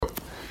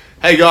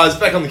Hey guys,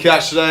 back on the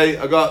couch today.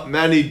 I got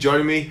Mandy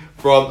joining me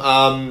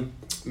from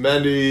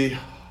Mandy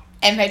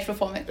MH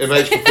Performance.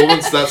 MH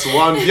Performance, that's the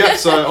one. Yeah,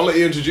 so I'll let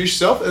you introduce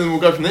yourself and then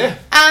we'll go from there.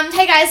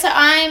 Hey guys, so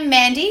I'm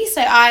Mandy.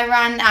 So I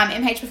run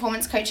MH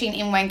Performance Coaching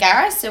in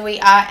Wangara. So we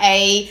are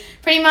a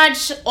pretty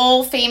much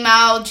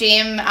all-female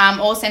gym,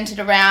 all centered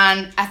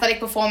around athletic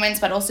performance,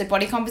 but also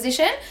body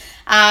composition.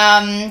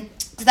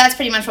 So that's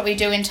pretty much what we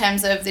do in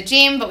terms of the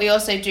gym, but we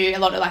also do a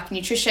lot of like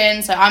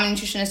nutrition. So I'm a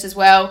nutritionist as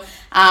well,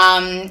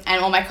 and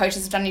all my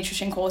coaches have done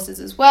nutrition courses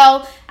as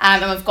well.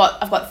 And I've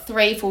got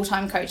 3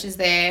 full-time coaches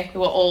there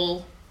who are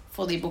all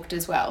fully booked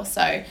as well.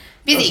 So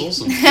busy.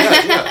 That's awesome.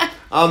 Yeah.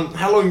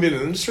 How long have you been in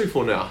the industry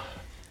for now?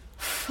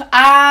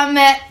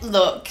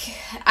 Look,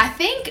 I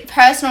think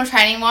personal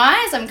training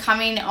wise, I'm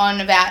coming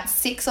on about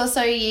 6 or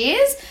so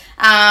years.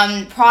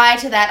 Prior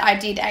to that, I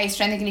did a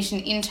strength and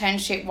conditioning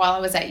internship while I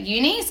was at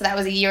uni, so that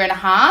was a year and a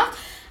half.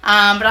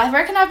 But I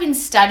reckon I've been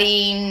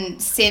studying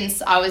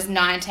since I was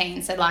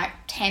 19, so like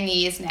 10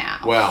 years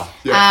now. Wow.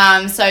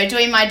 Yeah. So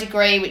doing my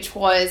degree, which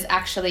was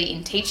actually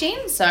in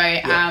teaching, so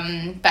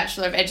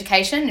Bachelor of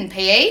Education in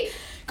PE.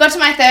 Got to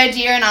my 3rd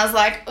year and I was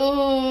like,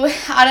 ooh,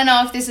 I don't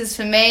know if this is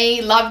for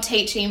me. Loved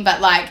teaching,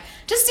 but like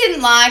just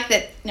didn't like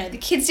that, you know, the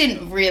kids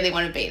didn't really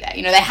want to be there.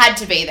 You know, they had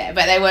to be there,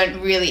 but they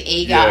weren't really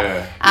eager.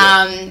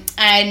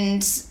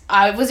 And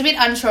I was a bit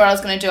unsure what I was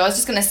going to do. I was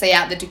just going to see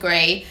out the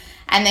degree.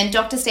 And then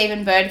Dr.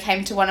 Stephen Bird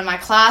came to one of my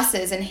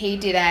classes and he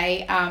did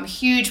a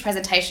huge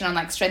presentation on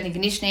like strength and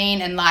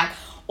conditioning and like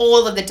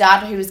all of the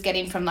data he was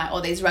getting from like all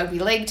these rugby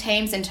league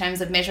teams in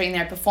terms of measuring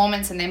their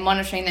performance and then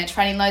monitoring their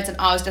training loads. And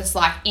I was just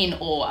like in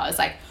awe. I was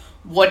like,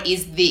 what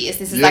is this?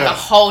 This is like a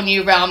whole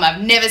new realm.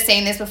 I've never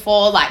seen this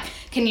before. Like,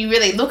 can you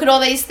really look at all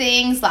these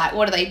things? Like,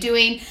 what are they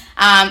doing?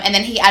 And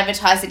then he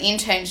advertised an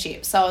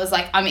internship. So I was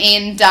like, I'm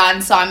in,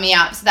 done, sign me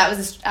up. So that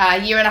was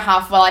a year and a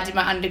half while I did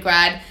my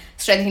undergrad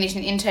strength and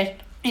conditioning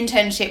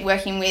internship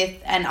working with,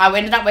 and I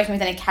ended up working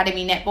with an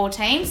academy netball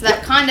team. So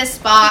that kind of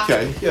sparked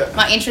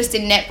my interest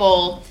in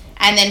netball.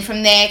 And then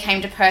from there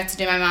came to Perth to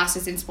do my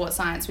Masters in Sports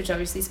Science, which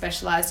obviously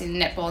specialised in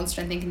netball and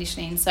strength and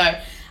conditioning. So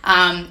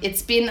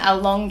it's been a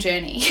long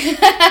journey.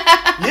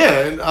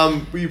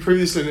 Were you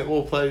previously a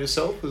netball player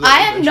yourself? I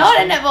am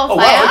not a netball player.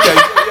 Wow,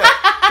 okay.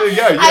 There you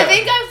go, I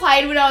think I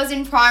played when I was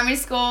in primary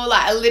school,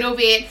 like a little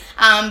bit,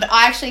 but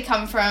I actually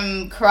come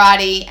from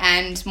karate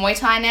and Muay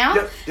Thai now.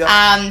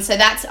 So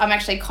I'm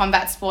actually a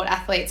combat sport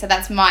athlete, so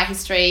that's my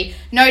history.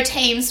 No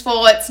team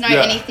sports, no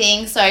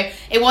anything. So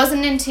it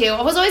wasn't until,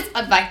 I was always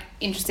like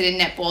interested in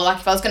netball, like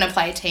if I was going to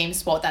play a team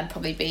sport, that'd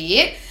probably be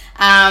it.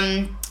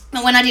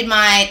 But when I did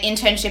my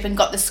internship and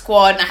got the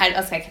squad and I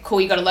was like,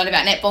 cool, you got to learn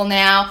about netball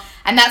now.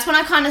 And that's when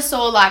I kind of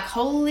saw like,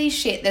 holy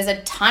shit, there's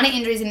a ton of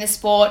injuries in this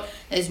sport.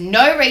 There's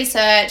no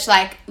research,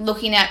 like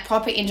looking at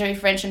proper injury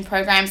prevention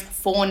programs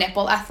for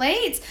netball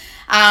athletes.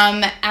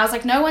 I was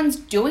like, no one's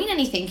doing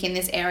anything in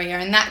this area.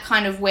 And that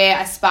kind of where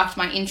I sparked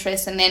my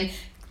interest and then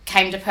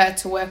came to Perth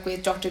to work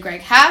with Dr.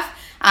 Greg Haff.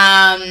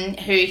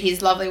 Who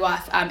his lovely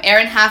wife,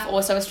 Erin Haff,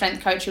 also a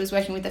strength coach who was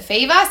working with the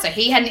Fever. So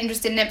he had an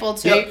interest in netball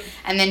too,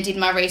 and then did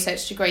my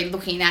research degree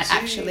looking at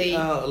actually...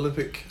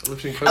 Olympic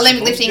lifting coach?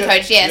 Olympic lifting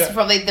coach, yes. So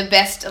probably the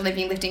best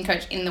Olympic lifting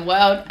coach in the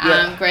world.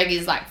 Greg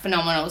is like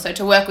phenomenal. So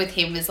to work with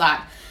him was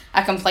like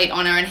a complete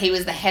honour, and he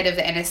was the head of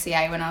the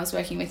NSCA when I was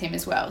working with him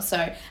as well. So,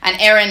 and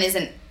Erin is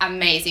an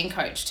amazing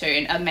coach too,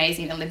 an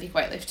amazing Olympic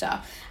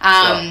weightlifter.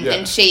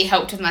 And she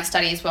helped with my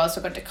study as well, so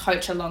I got to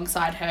coach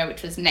alongside her,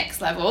 which was next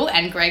level,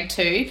 and Greg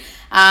too.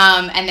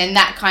 And then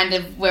that kind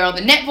of where all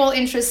the netball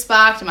interest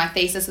sparked, and my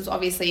thesis was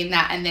obviously in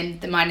that, and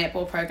then my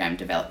netball program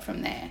developed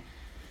from there.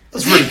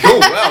 That's really cool.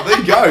 Wow, there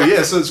you go.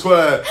 Yeah, so it's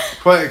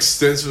quite an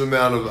extensive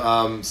amount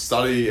of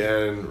study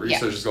and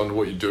research has gone to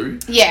what you do.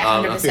 Yeah,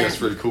 100%. I think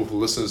that's really cool for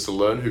listeners to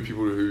learn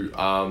people who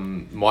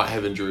might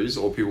have injuries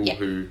or people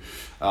who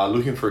are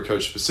looking for a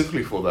coach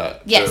specifically for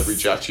that to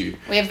reach out to you.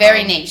 We are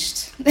very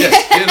niched.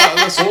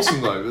 That's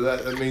awesome though.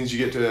 But that means you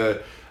get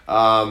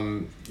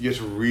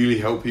to really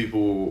help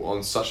people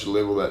on such a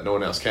level that no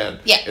one else can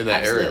in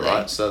that area,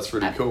 right? So that's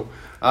really cool.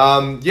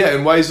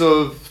 In ways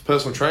of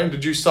personal training,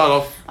 did you start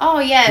off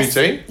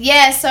PT?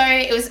 Yeah, so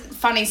it was a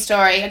funny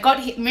story.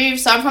 I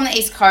moved, so I'm from the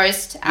East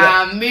Coast,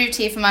 moved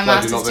here for my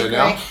master's degree.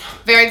 Now.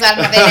 Very glad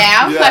I'm not there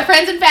now. My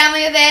friends and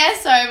family are there,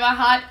 so my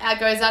heart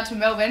goes out to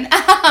Melbourne.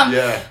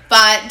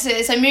 But,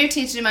 so moved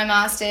here to do my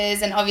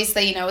master's, and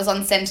obviously, you know, I was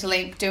on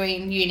Centrelink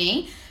doing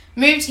uni.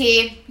 Moved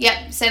here,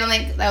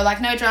 Centrelink, they were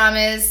like, no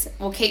dramas,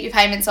 we'll keep your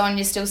payments on,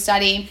 you're still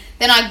studying.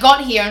 Then I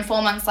got here, and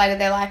 4 months later,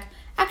 they're like,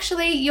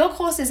 actually, your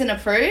course isn't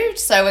approved,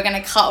 so we're going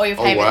to cut all your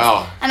payments. Oh,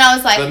 wow. And I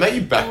was like... Did they make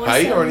you back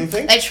pay or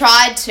anything? They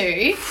tried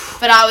to,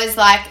 but I was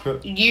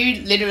like,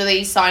 you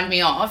literally signed me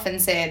off and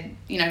said,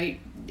 you know,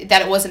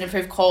 that it wasn't an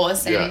approved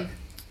course.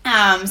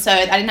 And so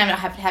I didn't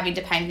have having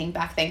to pay anything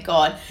back, thank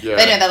God. Yeah.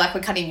 But no, they're like,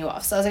 we're cutting you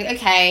off. So I was like,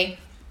 okay,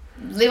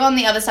 live on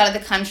the other side of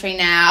the country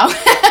now.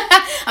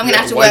 I'm going to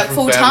have to work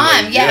full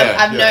time. I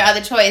have no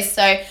other choice.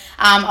 So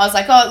I was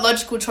like,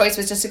 logical choice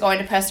was just to go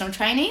into personal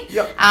training.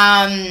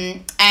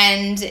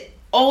 And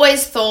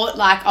always thought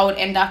like I would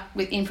end up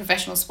in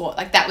professional sport.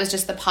 Like that was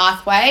just the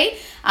pathway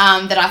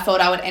that I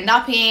thought I would end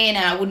up in,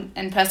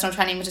 and personal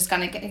training was just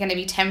going to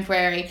be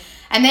temporary.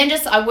 And then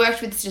I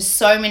worked with just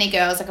so many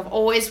girls. Like I've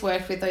always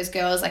worked with those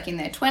girls like in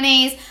their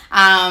 20s,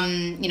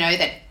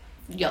 that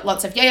got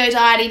lots of yo-yo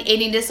dieting,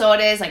 eating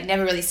disorders, like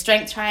never really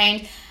strength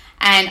trained.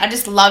 And I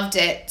just loved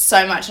it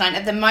so much. And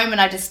at the moment,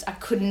 I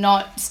could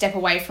not step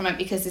away from it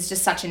because there's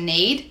just such a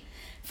need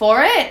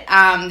for it.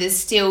 There's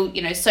still,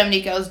 so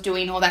many girls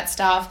doing all that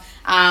stuff.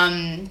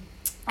 And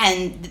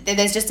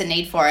there's just a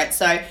need for it.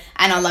 So,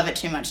 and I love it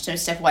too much to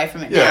step away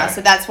from it now.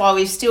 So that's why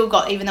we've still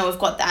got, even though we've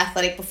got the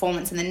athletic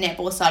performance and the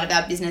netball side of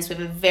our business, we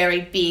have a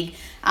very big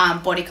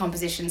body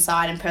composition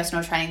side and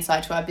personal training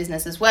side to our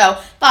business as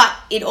well. But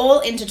it all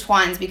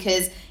intertwines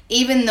because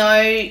even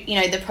though,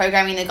 the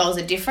programming, the goals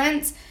are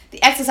different,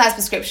 the exercise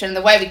prescription,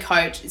 the way we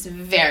coach is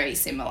very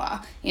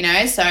similar,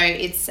 so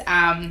it's...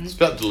 it's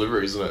about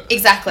delivery, isn't it?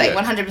 Exactly,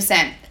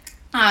 100%.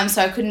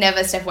 So I could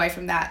never step away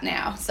from that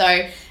now. So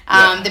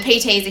the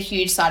PT is a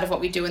huge side of what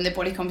we do, and the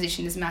body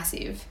composition is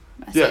massive.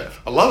 Yeah,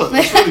 I love it.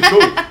 That's really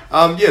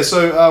cool.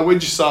 So when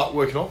did you start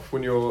working off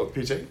when you were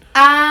PT?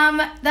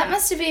 That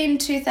must have been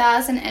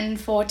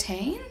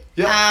 2014.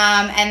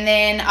 Yeah. And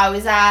then I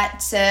was at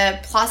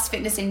Plus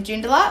Fitness in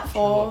Joondalup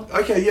for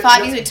 5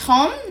 years with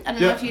Tom. I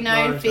don't know if you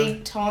know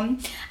Big Tom.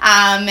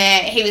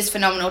 He was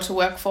phenomenal to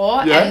work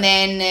for. Yeah. And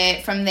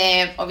then from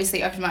there,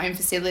 obviously opened my own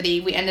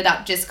facility. We ended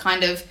up just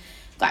kind of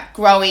like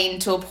growing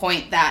to a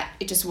point that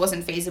it just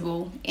wasn't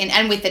feasible.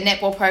 And with the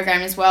netball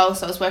program as well.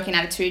 So I was working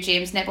out of 2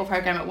 gyms, netball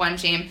program at 1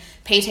 gym,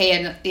 PT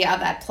at the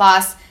other at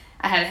Plus.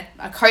 I had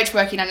a coach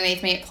working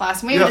underneath me at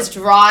Plus. And we were just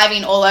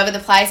driving all over the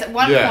place. At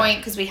one point,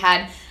 because we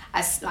had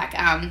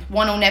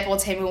one all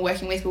netball team we were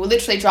working with, we were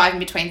literally driving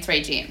between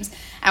 3 gyms,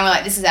 and we're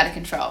like, this is out of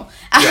control.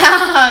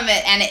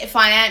 And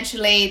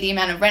financially, the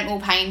amount of rent we were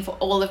paying for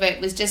all of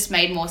it was just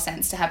made more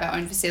sense to have our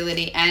own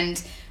facility.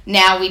 And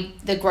now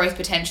the growth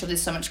potential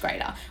is so much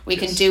greater. We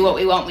can do what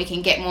we want. We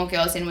can get more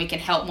girls in. We can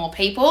help more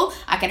people.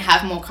 I can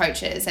have more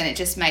coaches, and it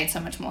just made so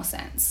much more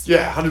sense.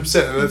 Yeah,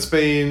 100%. And it's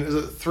been, is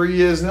it 3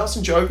 years now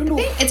since you opened? I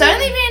think it's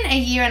only been a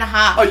year and a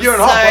half. Oh, year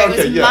and a half. So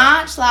it was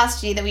March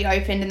last year that we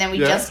opened, and then we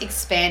just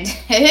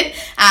expanded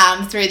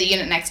through the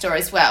unit next door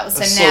as well. So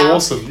that's now,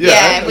 so awesome.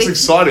 Yeah, that's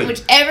exciting.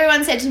 Which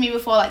everyone said to me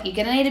before, like, you're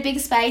going to need a bigger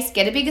space,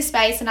 get a bigger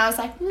space. And I was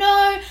like,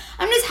 no,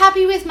 I'm just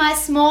happy with my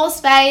small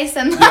space.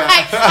 And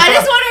I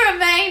just want to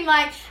remain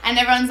and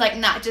everyone's like,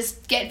 nah,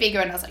 just get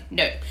bigger. And I was like,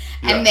 no.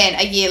 And then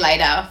a year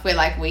later, we're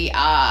like, we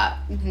are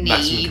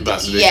maximum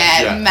capacity.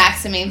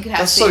 Maximum capacity.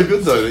 That's so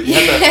good though that you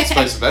have that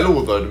space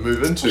available though to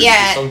move into.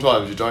 Yeah.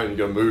 Sometimes you don't. You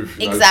got to move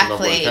to another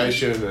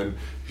location, and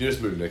if you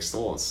just move next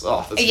door, it's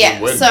that's a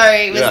win-win. So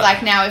it was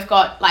like now we've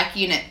got like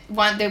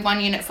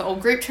one unit for all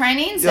group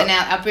training. So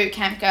now our boot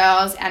camp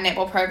girls, our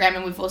netball program,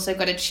 and we've also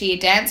got a cheer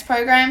dance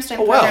program,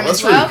 strength program that's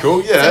as well. Really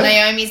cool. Yeah. So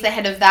Naomi's the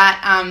head of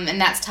that, and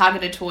that's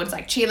targeted towards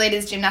like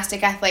cheerleaders,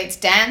 gymnastic athletes,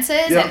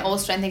 dancers, and all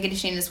strength and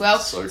conditioning as well.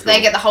 So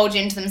they get the whole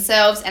gym to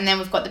themselves, and then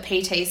we've got the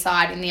PT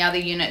side in the other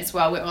unit as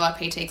well, where all our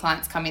PT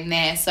clients come in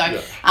there. So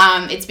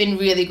it's been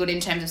really good in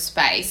terms of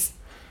space.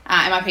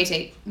 And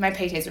my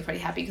PTs are pretty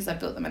happy because I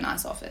built them a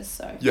nice office,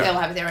 so they'll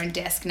have their own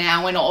desk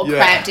now. We're not all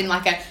cramped in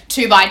like a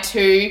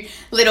 2x2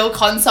 little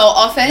console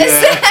office.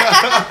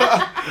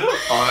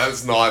 Oh,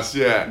 that's nice.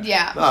 Yeah.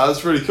 Yeah. No,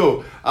 that's really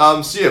cool.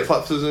 Plus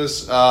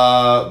Fitness,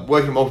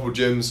 working in multiple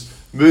gyms,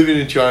 moving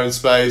into your own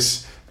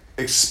space,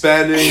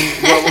 expanding.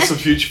 What's the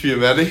future for you,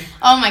 Maddie?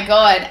 Oh my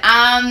God.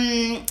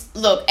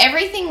 Look,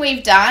 everything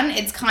we've done,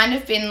 it's kind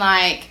of been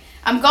like,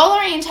 I'm a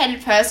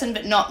goal-orientated person,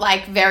 but not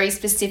like very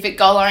specific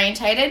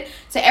goal-orientated.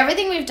 So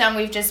everything we've done,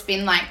 we've just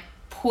been like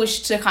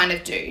pushed to kind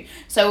of do.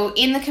 So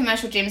in the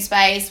commercial gym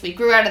space, we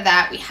grew out of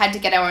that. We had to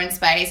get our own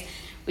space.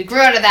 We grew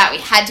out of that. We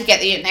had to get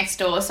the unit next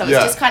door. So it's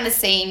just kind of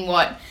seeing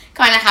what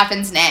kind of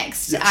happens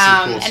next. Yes,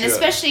 of course, and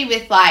especially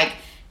with like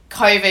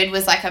COVID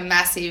was like a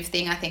massive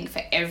thing, I think,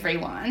 for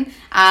everyone.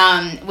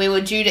 We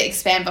were due to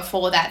expand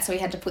before that, so we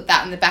had to put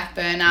that on the back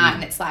burner.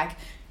 And it's like,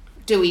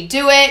 do we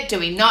do it? Do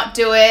we not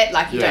do it?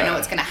 Like, you don't know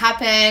what's going to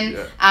happen.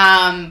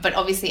 But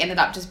obviously ended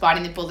up just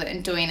biting the bullet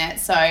and doing it.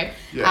 So,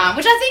 which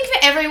I think for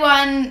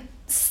everyone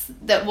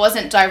that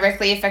wasn't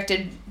directly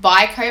affected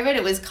by COVID,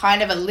 it was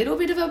kind of a little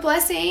bit of a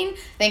blessing.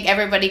 I think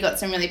everybody got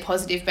some really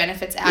positive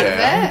benefits out of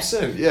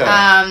it.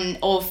 100%,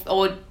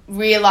 or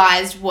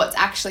realised what's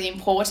actually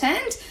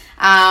important,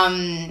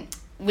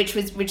 which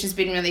has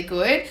been really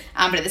good.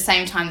 But at the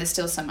same time, there's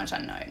still so much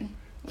unknown.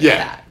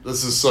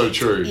 This is so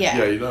true.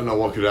 Yeah, you don't know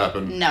what could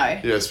happen. No.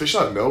 Yeah,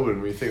 especially like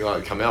Melbourne, when you think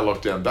like come out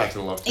of lockdown, back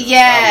in lockdown.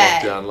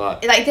 Yeah. Out of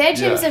lockdown, like their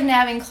gyms have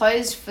now been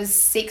closed for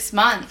 6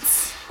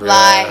 months.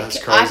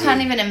 That's crazy. I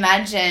can't even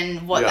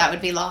imagine what that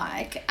would be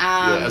like.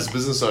 As a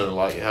business owner,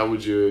 like how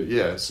would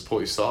you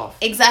support your staff?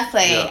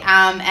 Exactly.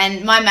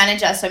 And my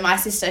manager, so my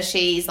sister,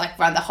 she's like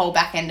run the whole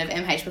back end of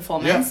MH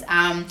Performance.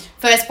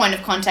 First point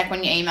of contact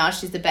when you email,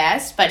 she's the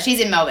best, but she's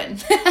in Melbourne.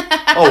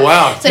 Oh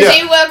wow. So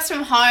she works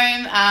from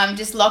home,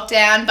 just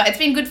lockdown, but it's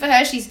been good for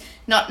her. She's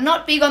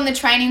not big on the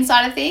training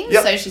side of things.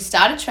 Yep. So she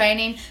started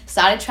training,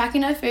 started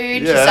tracking her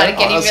food. Yeah. She started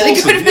getting really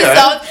awesome. good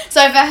results.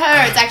 So for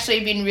her, it's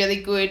actually been really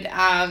good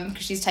because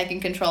she's taken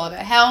control of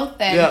her health,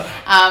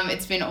 and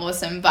it's been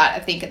awesome. But I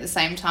think at the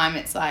same time,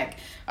 it's like,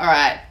 all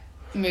right,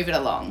 move it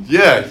along.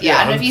 Yeah. I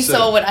don't know if you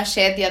saw what I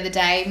shared the other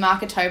day.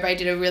 Mark Atobre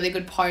did a really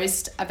good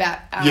post about...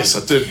 yes,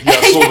 I did. Yeah,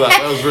 I saw that.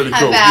 That was really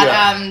cool.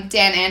 About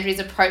Dan Andrews'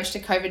 approach to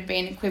COVID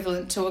being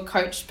equivalent to a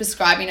coach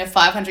prescribing a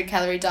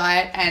 500-calorie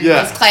diet, and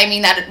was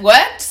claiming that it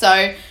worked.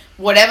 So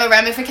whatever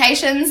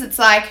ramifications, it's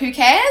like, who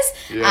cares?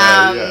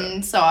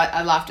 So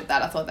I laughed at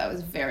that. I thought that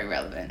was very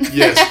relevant.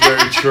 Yes,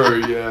 very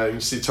true. Yeah, you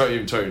see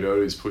Tony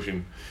Doherty's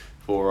pushing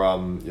for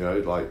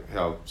like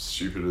how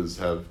stupid it is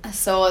to have I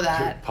saw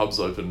that pubs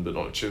open but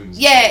not gyms.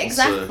 Yeah,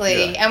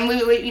 exactly. And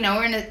we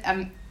we're in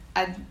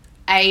a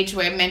age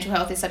where mental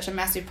health is such a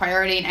massive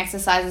priority, and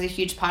exercise is a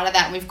huge part of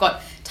that. And we've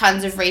got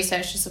tons of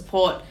research to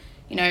support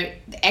the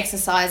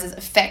exercise's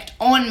effect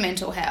on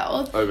mental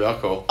health over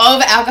alcohol.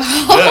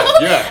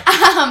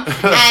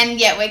 And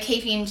yet we're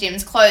keeping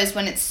gyms closed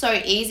when it's so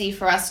easy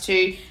for us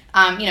to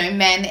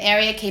man the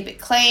area, keep it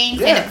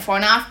clean it before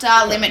and after,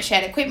 limit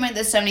shared equipment.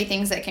 There's so many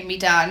things that can be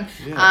done.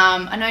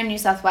 I know in New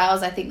South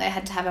Wales, I think they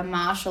had to have a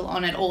marshal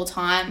on at all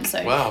times.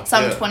 So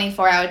some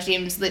 24-hour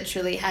gyms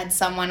literally had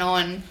someone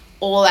on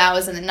all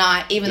hours of the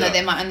night, even though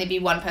there might only be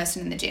one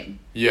person in the gym.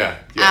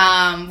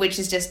 Which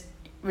is just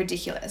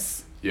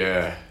ridiculous.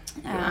 Yeah.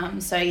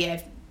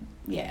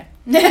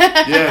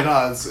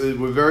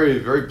 We're very,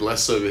 very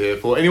blessed over here.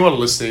 For anyone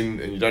listening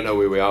and you don't know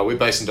where we are, we're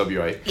based in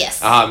WA. Yes.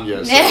 So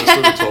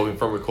that's where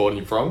we're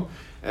recording from.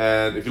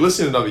 And if you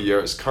listen another year,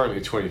 it's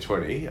currently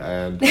 2020.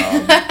 And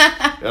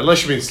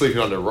unless you've been sleeping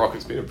under a rock,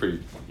 it's been a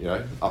pretty,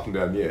 up and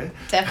down year.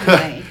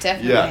 Definitely.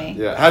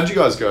 Yeah. How did you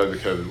guys go over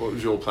COVID? What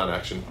was your plan of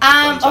action?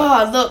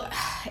 Look,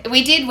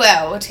 we did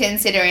well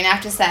considering, I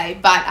have to say.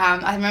 But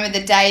I remember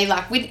the day,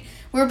 we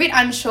were a bit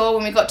unsure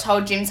when we got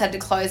told gyms had to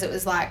close. It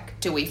was like,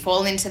 do we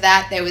fall into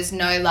that? There was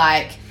no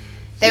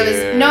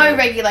was no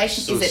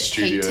regulation. So is it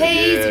studio.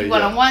 PTs?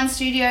 One-on-one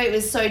studio. It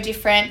was so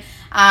different.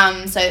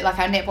 Our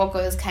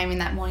netballers came in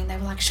that morning. They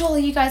were like,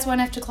 surely you guys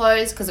won't have to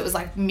close, because it was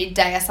like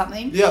midday or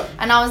something. Yeah.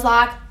 And I was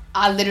like,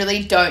 I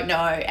literally don't know.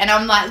 And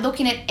I'm like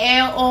looking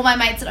at all my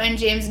mates that own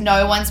gyms.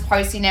 No one's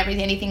posting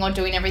anything or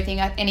doing anything.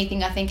 I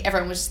think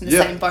everyone was just in the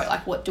same boat.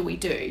 Like, what do we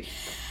do?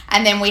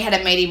 And then we had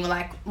a meeting, we're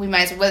like, we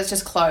may as well, let's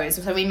just close.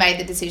 So we made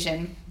the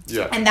decision.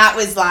 Yeah. And that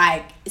was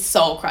like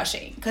soul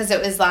crushing, because it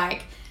was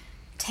like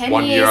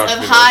 10 years of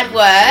hard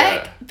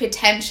work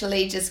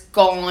potentially just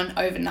gone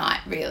overnight,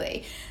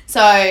 really.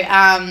 So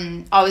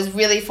I was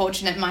really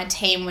fortunate. My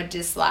team were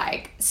just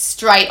like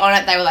straight on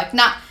it. They were like,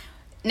 nah.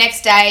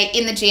 Next day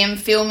in the gym,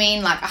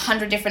 filming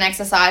 100 different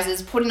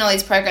exercises, putting all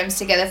these programs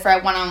together for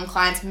our one-on-one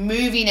clients,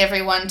 moving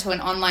everyone to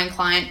an online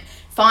client,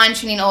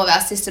 fine-tuning all of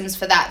our systems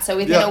for that. So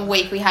within a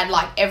week, we had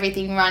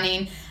everything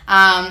running.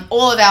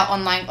 All of our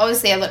online,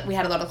 obviously we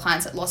had a lot of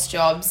clients that lost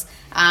jobs,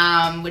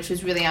 which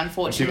was really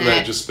unfortunate. People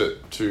that are just a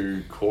bit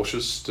too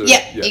cautious to...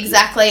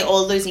 exactly. Or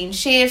losing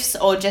shifts,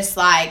 or just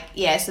so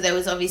there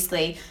was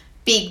obviously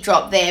big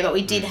drop there, but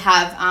we did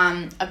have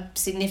a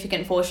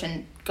significant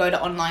portion go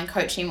to online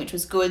coaching, which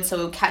was good. So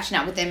we were catching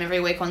up with them every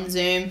week on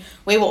Zoom.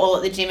 We were all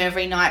at the gym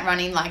every night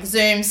running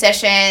Zoom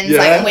sessions.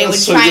 We were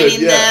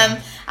training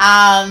them.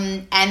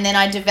 And then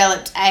I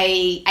developed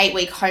a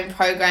 8-week home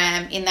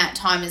program in that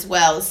time as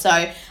well. So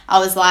I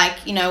was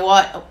like, you know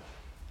what,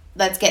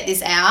 let's get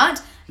this out.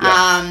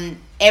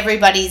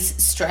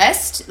 Everybody's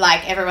stressed.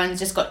 Everyone's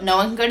just no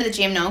one can go to the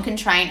gym, no one can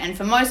train. And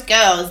for most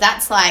girls,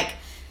 that's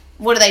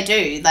what do they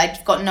do? They've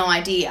got no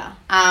idea.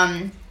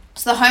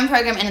 So the home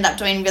program ended up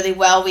doing really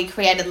well. We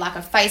created a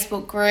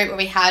Facebook group where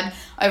we had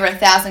over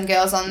 1,000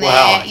 girls on there.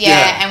 Wow.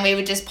 And we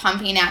were just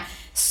pumping out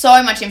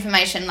so much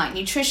information,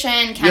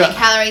 nutrition, counting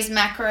calories,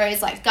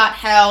 macros, gut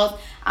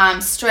health,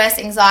 stress,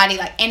 anxiety,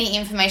 any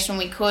information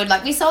we could.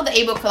 We sold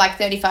the ebook for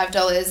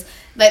 $35.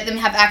 Let them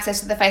have access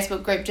to the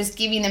Facebook group, just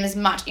giving them as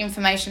much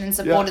information and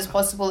support as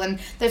possible. And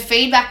the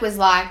feedback was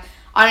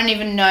I don't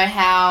even know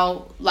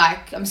how,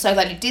 I'm so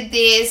glad you did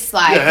this.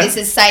 This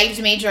has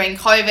saved me during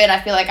COVID. I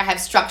feel like I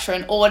have structure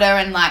and order,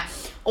 and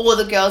all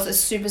the girls are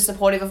super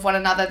supportive of one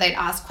another. They'd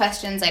ask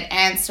questions, they'd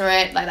answer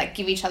it,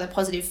 give each other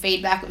positive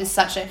feedback. It was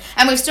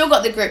and we've still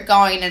got the group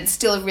going, and it's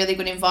still a really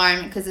good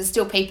environment, because there's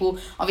still people,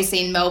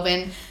 obviously in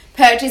Melbourne,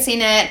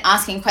 purchasing it,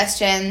 asking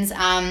questions.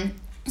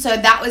 So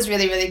that was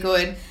really, really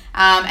good.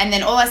 And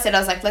then all I said, I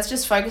was like, let's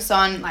just focus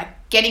on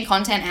getting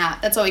content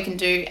out. That's all we can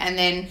do. And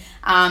then,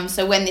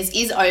 so when this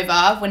is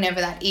over,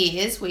 whenever that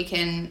is,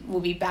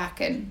 we'll be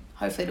back, and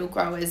hopefully it'll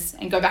grow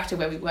and go back to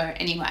where we were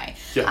anyway.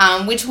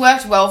 Which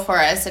worked well for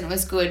us, and it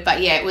was good.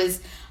 But it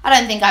was, I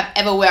don't think I've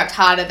ever worked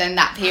harder than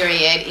that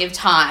period of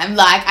time.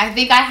 I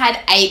think I had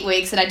 8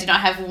 weeks and I did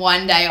not have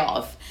one day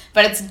off,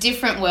 but it's a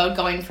different world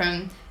going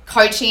from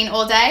coaching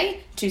all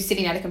day to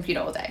sitting at a computer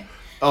all day.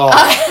 Oh,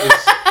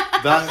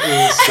 that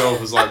in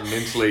itself is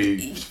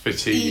mentally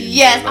fatiguing.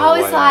 Yes,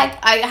 I was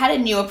I had a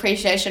new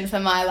appreciation for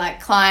my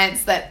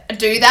clients that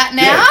do that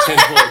now.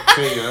 Yeah,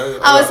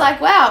 10 I was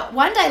wow,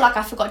 one day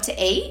I forgot to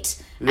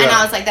eat. And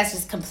I was like, that's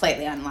just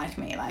completely unlike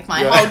me. Like,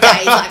 my whole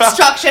day is, like,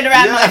 structured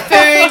around my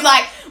food.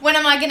 Like, when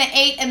am I going to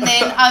eat? And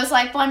then I was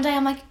like, one day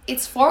I'm like,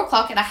 it's 4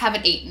 o'clock and I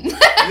haven't eaten. What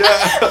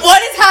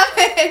has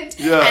happened?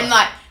 Yeah. And,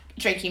 like,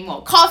 drinking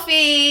more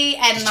coffee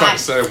and just like trying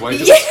to stay awake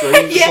at the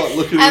screen, just like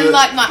looking at it.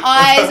 Like my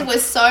eyes were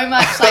so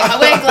much like I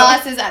wear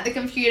glasses at the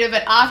computer,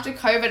 but after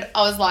COVID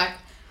I was like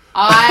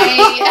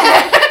I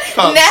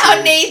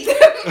now need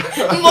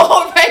them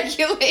more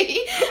regularly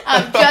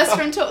just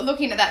from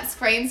looking at that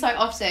screen so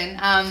often.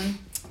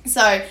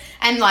 So,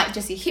 and like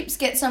just your hips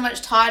get so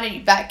much tighter,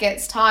 your back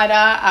gets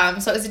tighter.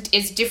 So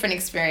it's a different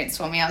experience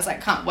for me. I was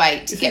like, can't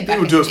wait to get back.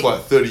 People do it for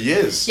like 30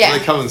 years. Yeah.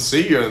 They come and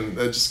see you, and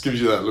it just gives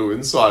you that little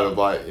insight of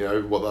like, you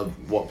know,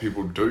 what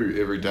people do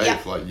every day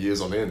for like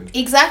years on end.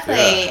 Exactly.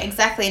 And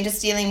just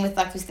dealing with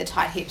like with the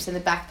tight hips and the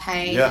back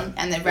pain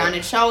and the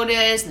rounded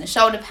shoulders and the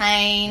shoulder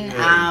pain.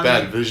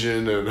 Bad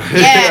vision and and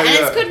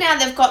it's good now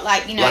they've got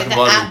like, you know, the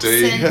apps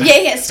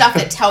and stuff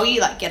that tell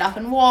you like get up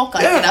and walk,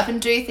 like get up and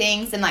do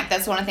things, and like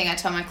that's one thing I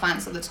tell my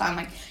clients all the time,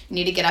 like you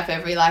need to get up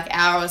every like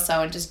hour or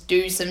so and just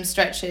do some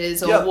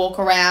stretches or walk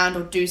around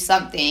or do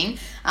something,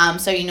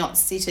 so you're not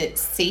seated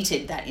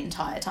that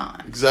entire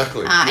time.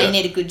 Exactly. And you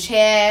need a good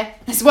chair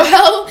as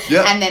well.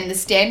 And then the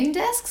standing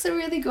desks are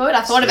really good.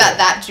 I thought about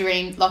that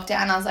during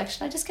lockdown. I was like,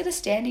 should I just get a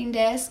standing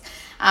desk?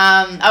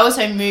 I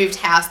also moved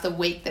house the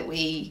week that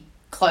we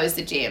closed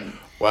the gym.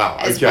 Wow.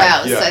 As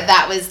well. So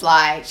that was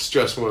like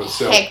stressful in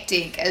itself.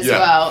 Hectic as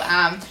well.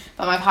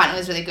 But my partner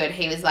was really good.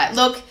 He was like,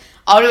 look,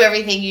 I'll do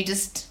everything, you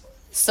just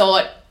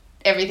sort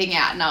everything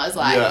out. And I was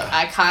like,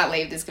 I can't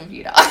leave this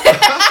computer.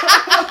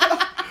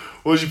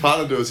 What does your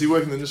partner do? Does he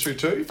work in the industry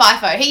too?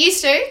 FIFO. He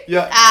used to.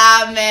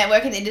 Yeah.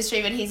 Work in the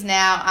industry, but he's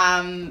now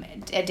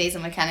a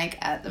diesel mechanic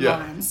at the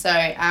mine. So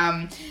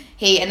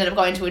he ended up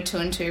going to a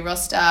 2-2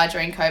 roster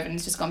during COVID and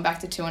has just gone back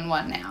to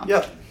 2-1 now.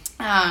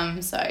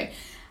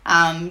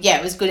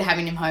 It was good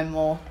having him home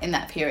more in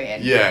that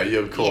period. Yeah,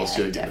 of course.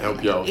 Yeah,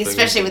 help you out.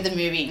 Especially with the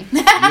moving.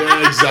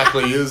 Yeah,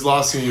 exactly. The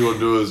last thing you want to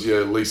do is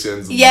lease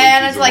ends. And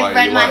and it's like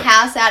rent my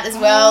house out as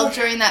well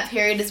during that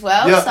period as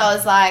well. So I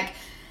was like,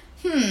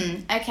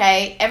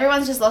 okay,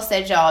 everyone's just lost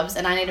their jobs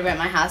and I need to rent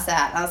my house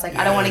out. And I was like,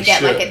 I don't want to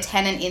get like a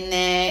tenant in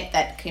there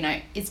that, you know,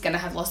 is going to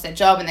have lost their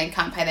job and then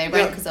can't pay their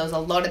rent, because there was a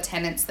lot of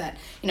tenants that,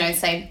 you know,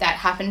 say that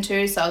happened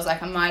to. So I was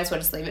like, I might as well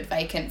just leave it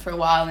vacant for a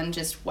while and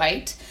just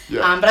wait.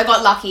 But I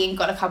got lucky and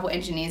got a couple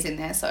engineers in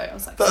there. So I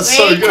was like, that's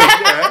sweet. so good.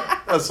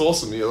 Yeah, that's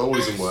awesome. Yeah,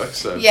 always in work.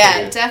 So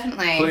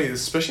definitely.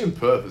 Especially in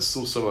Perth, there's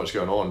still so much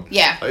going on.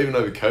 Yeah. Even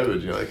over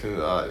COVID, you know,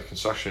 the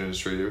construction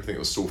industry, everything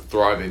was still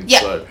thriving. Yeah,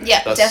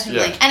 so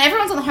definitely. Yeah. And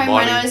everyone's on the home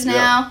renos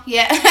now.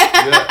 Yeah.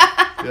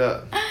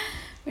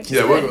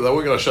 They weren't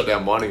going to shut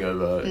down mining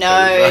over.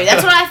 No,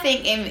 that's what I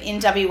think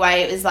in WA.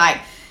 It was like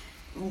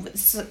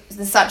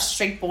there's such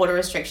strict border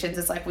restrictions.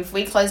 It's like if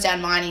we close down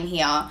mining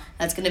here,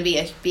 that's going to be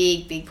a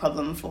big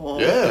problem for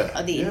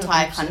the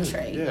entire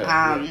country.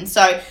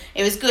 So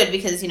it was good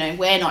because, you know,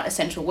 we're not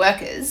essential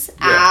workers,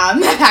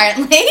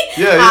 apparently.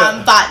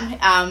 But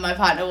my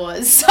partner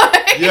was. So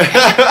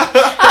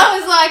I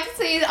was like,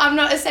 see, I'm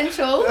not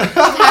essential,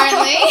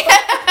 apparently.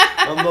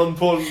 I'm not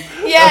important.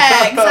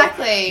 Yeah,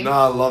 exactly.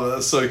 I love it.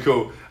 That's so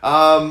cool.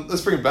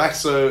 Let's bring it back.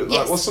 So,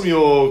 like, what's some of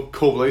your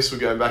core beliefs? We're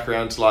going back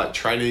around to like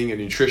training and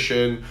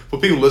nutrition. For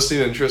people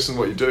listening and interested in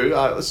what you do,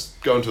 let's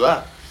go into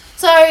that.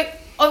 So,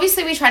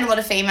 obviously, we train a lot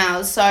of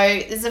females. So,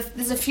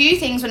 there's a few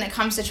things when it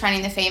comes to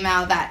training the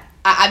female that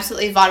are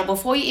absolutely vital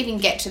before you even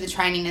get to the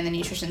training and the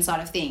nutrition side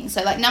of things.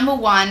 So, like, number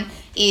one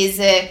is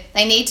they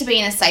need to be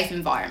in a safe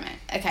environment.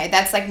 Okay,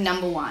 that's like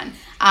number one.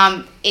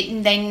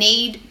 They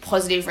need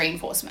positive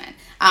reinforcement.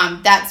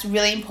 That's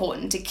really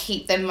important to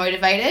keep them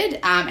motivated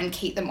and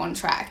keep them on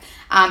track.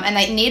 And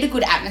they need a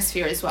good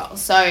atmosphere as well.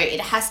 So it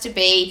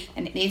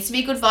needs to be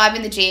a good vibe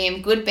in the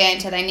gym, good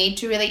banter. They need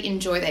to really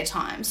enjoy their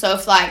time. So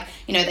if, like,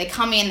 you know, they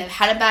come in, they've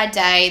had a bad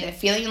day, they're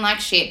feeling like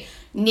shit,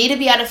 you need to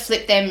be able to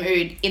flip their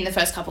mood in the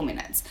first couple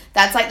minutes.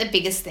 That's like the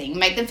biggest thing.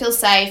 Make them feel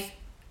safe.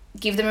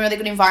 Give them a really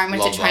good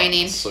environment to train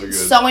in.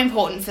 So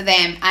important for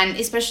them. And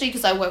especially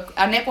because our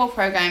netball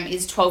program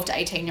is 12 to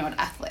 18-year-old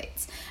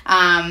athletes.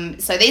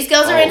 So these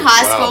girls are in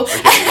high school.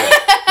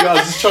 Okay, I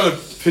was just trying to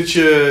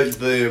picture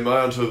the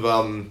amount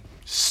of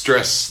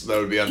stress that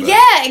would be under.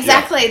 Yeah,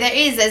 exactly. There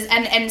is,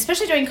 and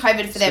especially during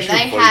COVID for them,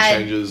 they had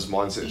changes,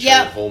 mindset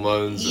changes,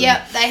 hormones.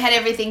 They had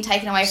everything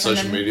taken away from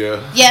them. Social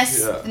media.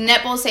 Yes, the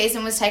netball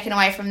season was taken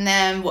away from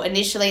them. Well,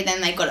 initially, then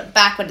they got it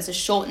back, but it's a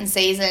shortened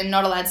season,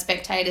 not allowed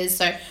spectators.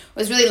 So I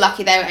was really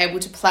lucky they were able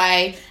to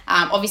play.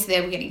 Obviously,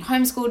 they were getting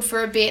homeschooled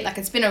for a bit. Like,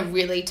 it's been a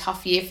really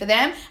tough year for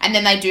them. And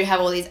then they do have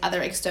all these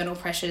other external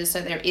pressures.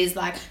 So there is,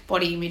 like,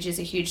 body image is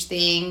a huge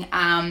thing.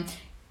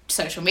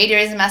 Social media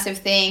is a massive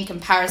thing,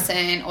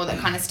 comparison, all that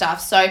kind of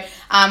stuff. So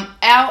our,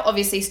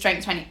 obviously,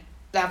 strength training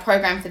our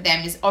program for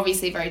them is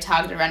obviously very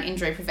targeted around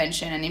injury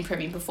prevention and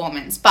improving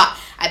performance, but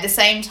at the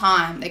same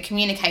time the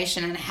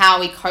communication and how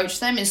we coach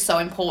them is so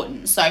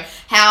important. So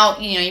how,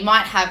 you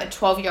might have a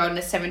 12-year-old and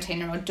a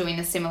 17-year-old doing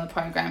a similar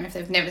program if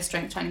they've never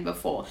strength training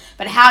before,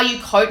 but how you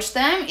coach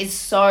them is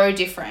so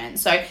different.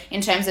 So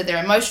in terms of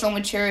their emotional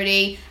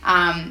maturity,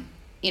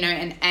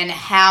 and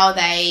how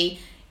they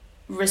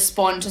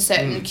respond to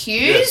certain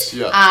cues,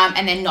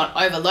 and then not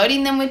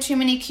overloading them with too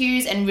many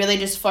cues, and really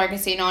just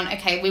focusing on,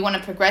 okay, we want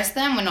to progress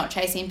them, we're not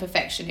chasing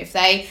perfection. If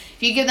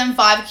you give them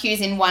 5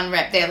 cues in 1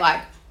 rep, they're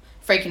like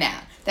freaking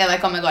out. They're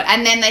like, oh my God.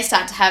 And then they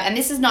start to have, and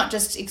this is not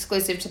just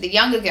exclusive to the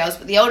younger girls,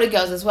 but the older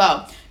girls as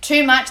well.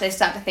 Too much, they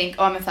start to think,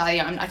 oh, I'm a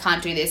failure, I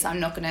can't do this,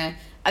 I'm not gonna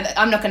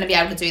be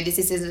able to do this,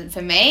 this isn't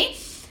for me.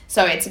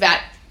 So it's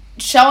about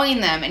showing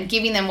them and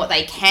giving them what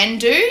they can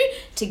do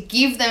to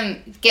get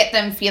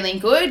them feeling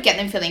good, get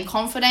them feeling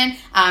confident,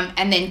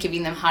 and then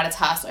giving them harder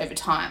tasks over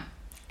time.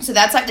 So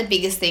that's like the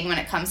biggest thing when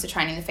it comes to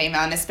training the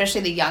female, and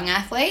especially the young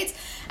athletes.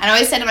 And I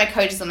always say to my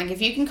coaches, I'm like,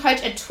 if you can coach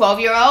a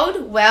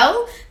 12-year-old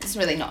well, there's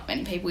really not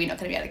many people you're not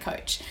going to be able to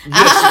coach.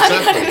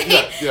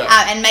 Yes, exactly.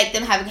 And make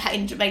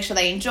them make sure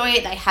they enjoy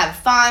it, they have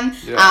fun.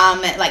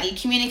 Like your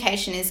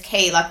communication is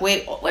key. Like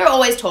we're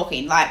always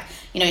talking. Like,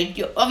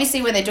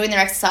 obviously when they're doing their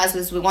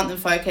exercises, we want them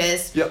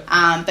focused.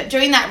 But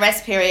during that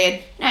rest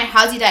period,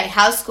 how's your day?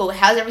 How's school?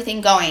 How's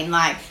everything going?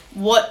 Like,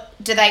 what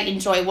do they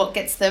enjoy? What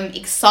gets them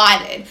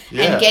excited?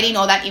 And getting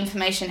all that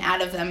information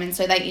out of them, and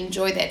so they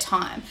enjoy their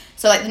time.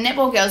 So like the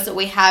netball girls that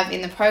we have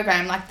in the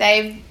program, like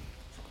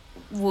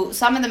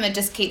some of them are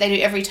they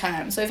do every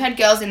term. So we've had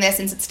girls in there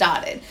since it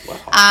started.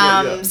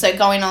 Wow. So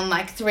going on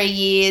like 3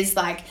 years,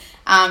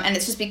 and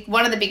it's just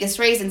one of the biggest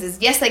reasons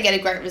is, yes, they get a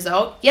great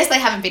result. Yes, they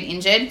haven't been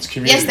injured.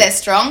 Yes, they're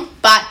strong,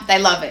 but they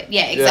love it.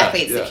 Yeah,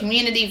 exactly. It's the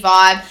community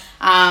vibe.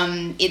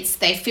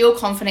 They feel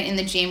confident in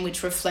the gym,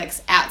 which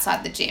reflects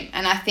outside the gym.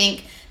 And I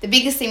think the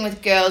biggest thing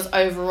with girls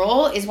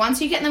overall is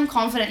once you get them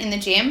confident in the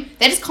gym,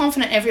 they're just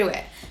confident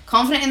everywhere.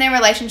 Confident in their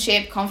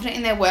relationship, confident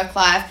in their work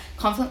life,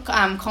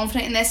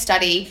 confident in their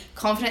study,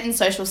 confident in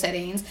social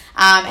settings.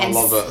 I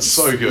love that.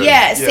 So good.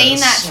 Seeing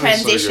that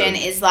transition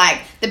is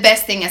like the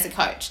best thing as a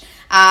coach.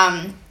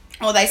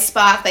 Or they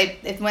spark,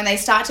 when they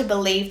start to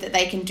believe that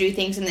they can do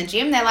things in the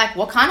gym, they're like,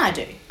 what can't I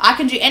do? I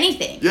can do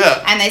anything.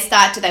 Yeah. And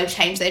they'll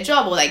change their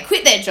job, or they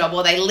quit their job,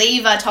 or they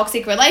leave a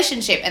toxic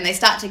relationship, and they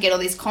start to get all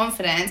this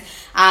confidence,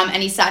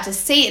 and you start to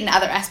see it in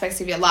other aspects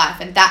of your life.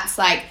 And that's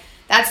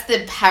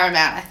the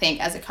paramount, I think,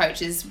 as a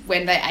coach, is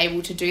when they're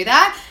able to do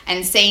that,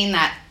 and seeing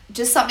that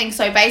just something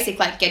so basic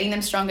like getting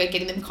them stronger,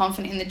 getting them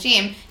confident in the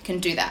gym can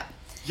do that.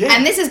 Yeah.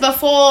 And this is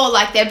before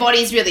like their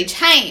body's really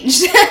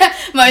changed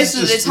most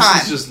of the time.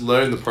 This is just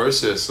learn the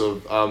process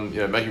of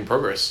making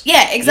progress.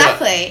 Yeah,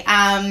 exactly.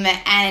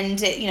 Yeah.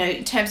 And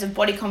in terms of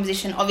body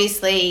composition,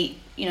 obviously,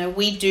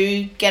 we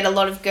do get a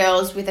lot of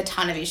girls with a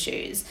ton of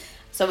issues.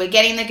 So we're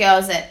getting the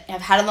girls that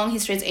have had a long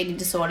history of eating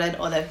disordered,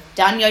 or they've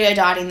done yo-yo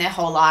dieting their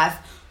whole life,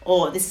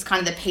 or this is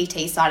kind of the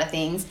PT side of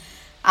things.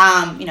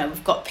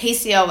 We've got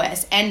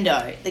PCOS,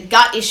 endo. The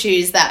gut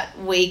issues that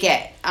we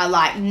get are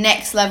like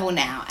next level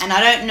now, and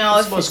I don't know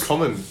if it's most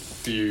common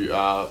for you.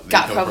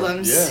 Gut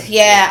problems.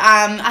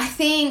 I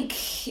think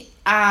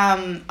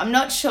I'm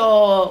not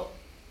sure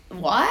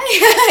why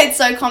it's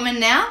so common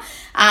now,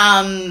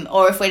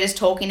 or if we're just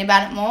talking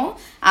about it more.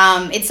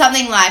 It's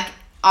something like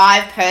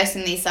I've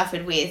personally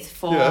suffered with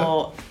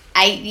for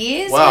 8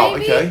 years. Wow.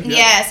 Maybe. Okay.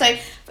 Yeah. So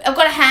I've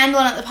got a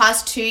handle on it the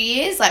past 2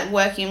 years, like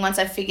working once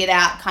I figured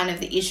out kind of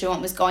the issue, what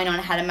was going on,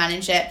 how to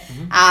manage it.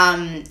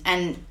 Mm-hmm.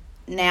 And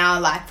now,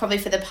 like probably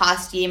for the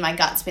past year, my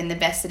gut's been the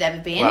best it's ever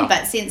been. Wow.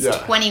 But since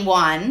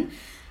 21,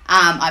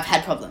 I've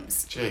had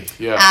problems. Gee,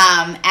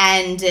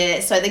 yeah.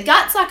 So the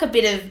gut's like a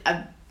bit of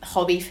a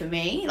hobby for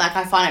me. Like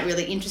I find it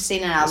really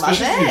interesting, and I love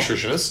it. Especially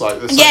nutritionists, like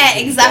there's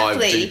something you can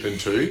dive deep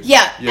into.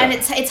 Yeah, and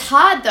it's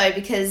hard though,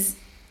 because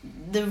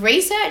the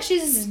research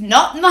is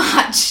not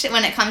much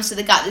when it comes to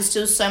the gut. There's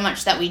still so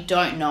much that we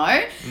don't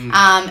know.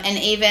 And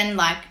even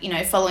like,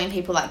 following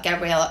people like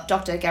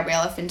Dr.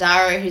 Gabriella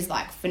Findaro, who's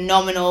like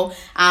phenomenal.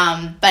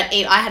 But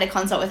I had a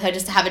consult with her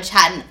just to have a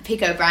chat and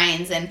pick her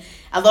brains. And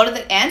a lot of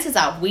the answers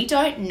are, we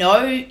don't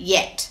know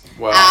yet.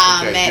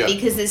 Wow.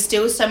 Because there's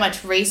still so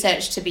much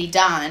research to be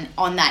done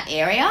on that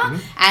area.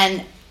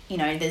 And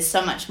there's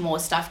so much more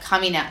stuff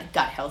coming out,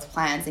 gut health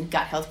plans and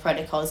gut health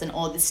protocols and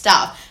all this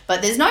stuff.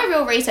 But there's no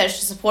real research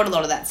to support a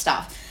lot of that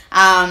stuff.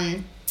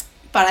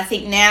 But I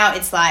think now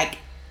it's like,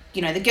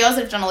 the girls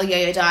that have done all the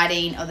yo-yo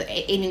dieting or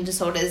the eating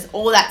disorders,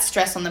 all that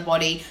stress on the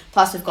body.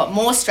 Plus we've got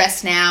more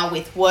stress now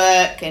with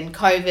work and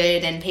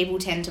COVID, and people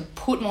tend to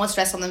put more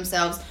stress on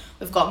themselves.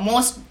 We've got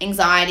more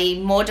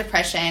anxiety, more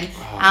depression.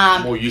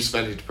 More use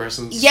of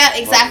antidepressants. Yeah,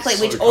 exactly,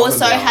 which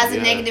also has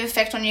a negative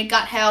effect on your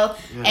gut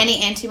health. Yeah.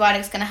 Any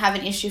antibiotic's going to have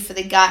an issue for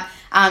the gut.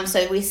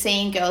 So we're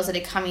seeing girls that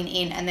are coming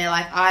in and they're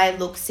like, I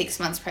look 6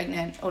 months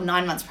pregnant or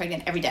 9 months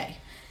pregnant every day.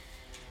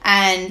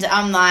 And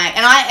I'm like,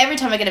 every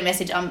time I get a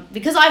message,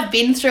 because I've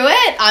been through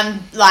it, I'm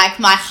like,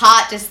 my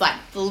heart just like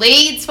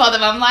bleeds for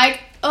them. I'm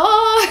like,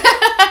 oh,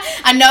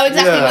 I I know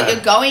exactly what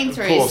you're going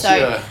through. Course,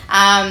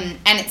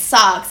 and it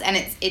sucks, and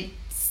it's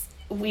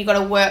we got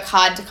to work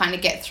hard to kind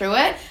of get through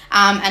it.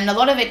 And a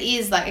lot of it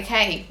is like,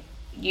 okay,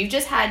 you've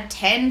just had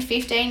 10,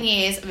 15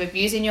 years of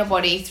abusing your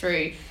body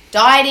through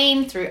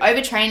dieting, through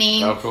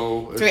overtraining,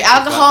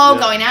 alcohol,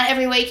 going out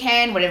every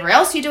weekend, whatever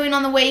else you're doing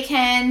on the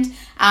weekend,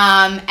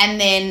 and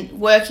then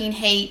working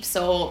heaps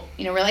or,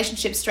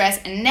 relationship stress.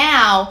 And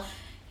now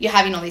you're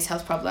having all these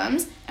health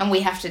problems, and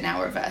we have to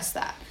now reverse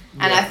that.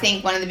 And I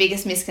think one of the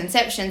biggest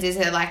misconceptions is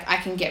that, like, I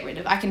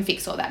can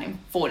fix all that in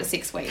 4 to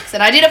 6 weeks.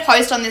 And I did a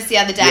post on this the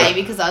other day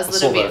because I was a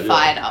little bit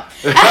fired up.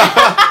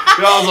 I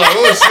was like,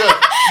 oh,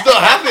 she's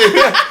not happy.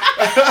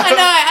 I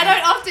know, I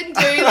don't often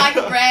do, like,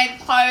 rant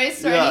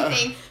posts or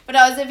anything. But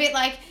I was a bit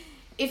like,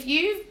 if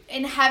you've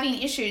been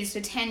having issues for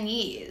 10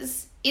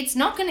 years, it's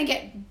not going to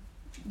get...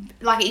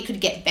 Like, it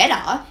could get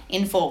better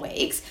in 4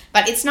 weeks,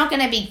 but it's not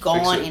going to be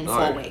gone in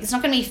 4 weeks. It's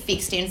not going to be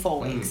fixed in 4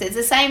 weeks. It's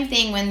the same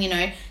thing when,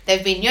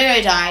 they've been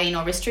yo-yo dieting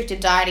or restricted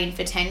dieting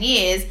for 10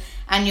 years,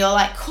 and you're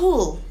like,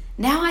 cool,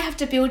 now I have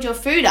to build your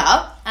food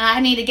up, and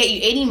I need to get you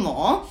eating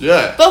more.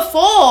 Yeah.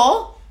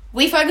 Before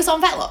we focus on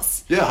fat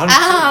loss. Yeah,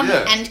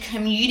 100%. And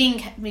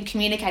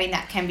communicating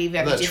that can be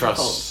very difficult.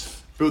 Trust.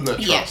 Building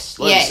that trust.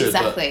 Like you said,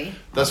 exactly.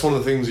 That's one of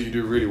the things that you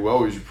do really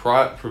well is you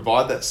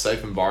provide that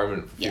safe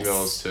environment for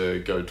females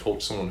to go talk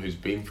to someone who's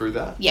been through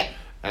that. Yeah.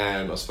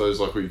 And I suppose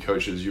like with your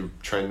coaches, you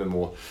train them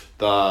more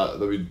that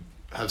we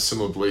have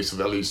similar beliefs or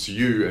values to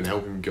you and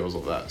helping girls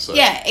like that. So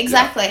yeah,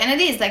 exactly. And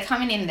it is, they're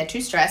coming in, they're too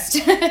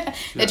stressed.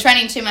 They're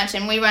training too much.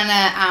 And we run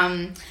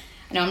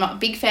I'm not a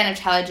big fan of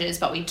challenges,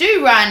 but we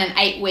do run an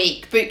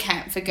 8-week boot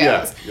camp for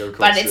girls. Yeah, of course,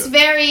 but it's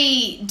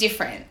very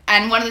different.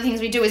 And one of the things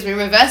we do is we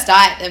reverse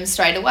diet them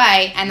straight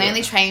away, and they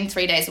only train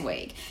 3 days a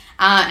week.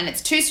 And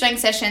it's 2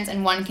 strength sessions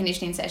and 1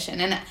 conditioning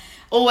session. And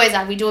always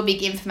we do a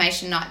big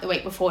information night the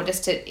week before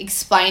just to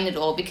explain it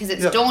all, because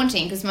it's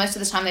daunting, because most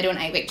of the time they do an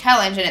 8-week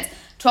challenge and it's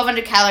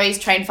 1,200 calories,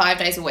 train 5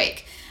 days a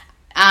week.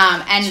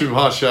 And too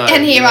much,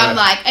 and here I'm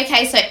like,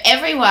 okay, so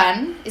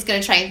everyone is going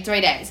to train 3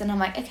 days. And I'm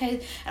like,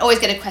 okay, I always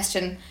get a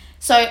question.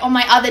 So on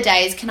my other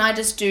days, can I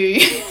just go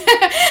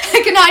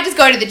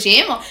to the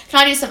gym, or can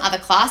I do some other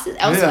classes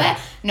elsewhere?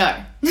 No.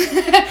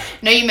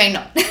 No, you may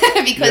not.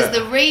 Because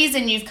the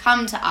reason you've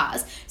come to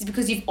us is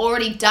because you've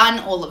already done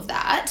all of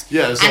that.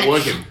 Yeah, it's not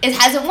working. It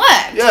hasn't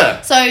worked.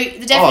 Yeah. So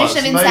the definition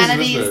of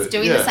insanity is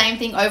doing the same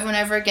thing over and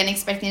over again,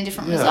 expecting a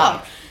different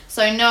result.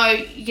 So no,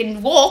 you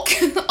can walk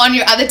on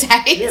your other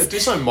days. Yeah, do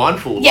something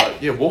mindful.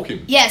 Like,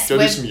 walking. Yes. Go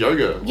do some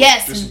yoga.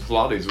 Yes. Do some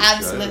Pilates.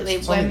 Absolutely.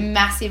 We're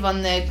massive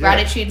on the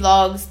gratitude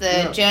logs,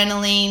 the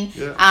journaling,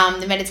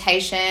 the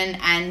meditation,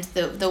 and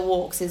the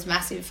walks is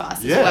massive for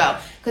us as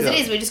well. Because it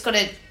is, we just got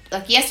to,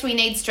 like, yes, we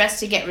need stress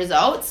to get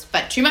results,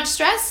 but too much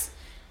stress,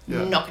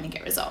 not going to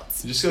get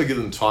results. You just got to give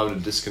them time to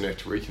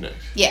disconnect, reconnect.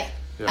 Yeah.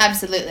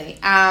 Absolutely.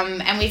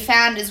 And we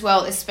found as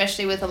well,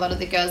 especially with a lot of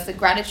the girls, the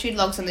gratitude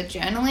logs and the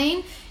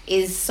journaling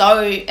is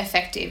so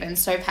effective and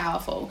so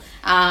powerful.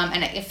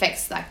 And it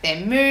affects like their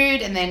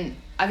mood. And then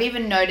I've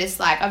even noticed,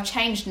 like, I've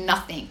changed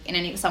nothing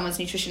in someone's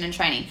nutrition and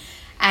training.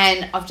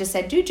 And I've just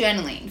said, do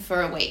journaling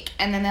for a week.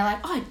 And then they're like,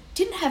 oh, I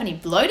didn't have any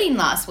bloating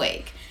last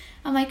week.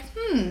 I'm like,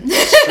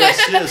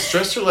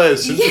 Stress-related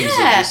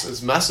symptoms,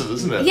 it's massive,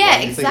 isn't it? Yeah,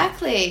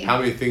 exactly. How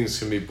many things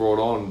can be brought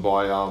on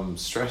by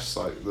stress,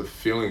 like the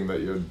feeling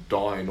that you're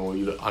dying or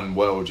you're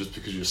unwell just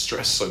because you're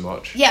stressed so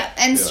much. Yeah,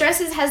 and stress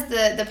has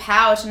the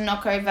power to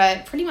knock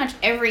over pretty much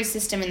every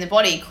system in the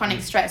body,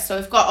 chronic stress. So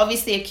we've got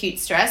obviously acute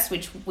stress,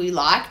 which we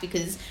like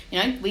because,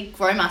 we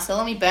grow muscle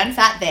and we burn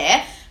fat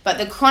there. But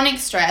the chronic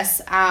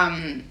stress,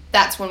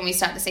 that's when we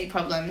start to see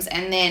problems.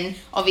 And then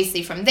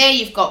obviously from there,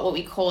 you've got what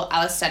we call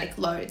allostatic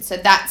load. So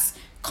that's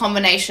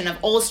combination of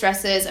all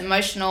stresses,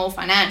 emotional,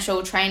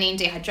 financial, training,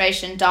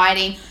 dehydration,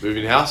 dieting.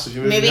 Moving house if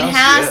you're moving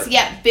house.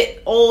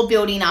 But all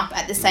building up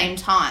at the same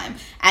time.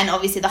 And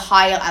obviously the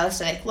higher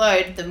allostatic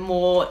load, the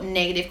more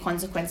negative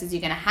consequences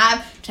you're going to have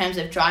in terms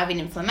of driving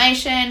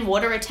inflammation,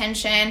 water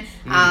retention,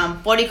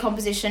 body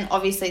composition.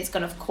 Obviously it's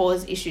going to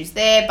cause issues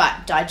there,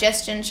 but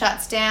digestion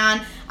shuts down.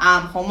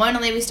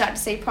 Hormonally we start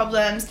to see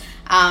problems.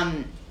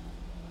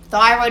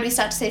 Thyroid, we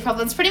start to see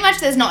problems. Pretty much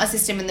there's not a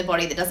system in the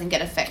body that doesn't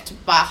get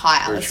affected by a high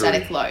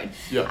allostatic load.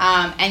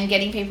 Yeah. And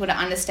getting people to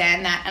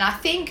understand that. And I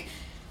think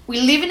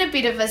we live in a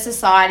bit of a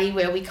society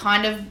where we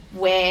kind of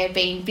wear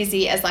being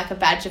busy as like a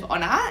badge of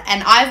honor.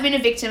 And I've been a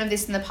victim of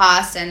this in the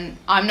past and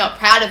I'm not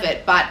proud of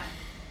it. But,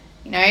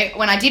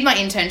 when I did my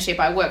internship,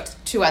 I worked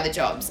 2 other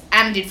jobs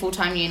and did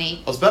full-time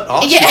uni. I was about to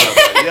ask you about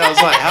that. Yeah, I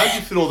was like, how did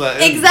you fit all that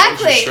in?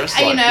 Exactly. Like?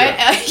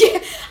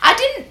 I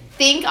didn't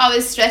think I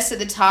was stressed at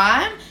the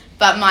time.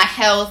 But my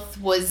health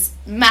was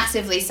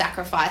massively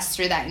sacrificed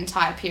through that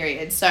entire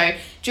period. So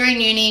during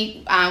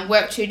uni,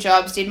 worked 2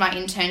 jobs, did my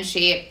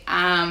internship,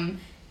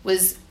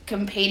 was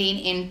competing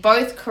in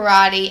both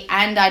karate,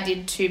 and I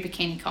did 2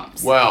 bikini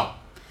comps. Wow.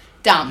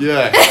 Dumb.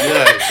 Yeah.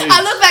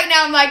 I look back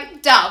now, I'm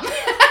like, dumb.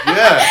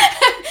 Yeah.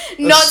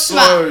 Not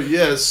smart.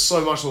 It's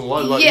so much on the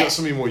line. Like, you got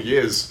so many more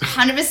years.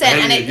 100%.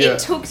 And it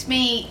took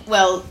me,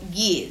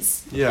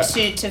 years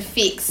to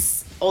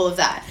fix all of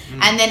that.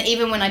 And then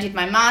even when I did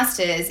my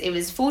master's, it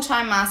was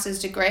full-time master's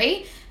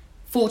degree,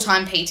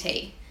 full-time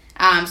PT.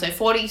 So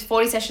 40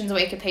 sessions a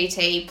week of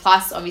PT,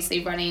 plus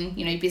obviously running,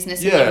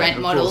 business and rent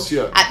models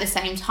at the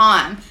same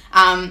time.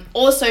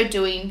 Also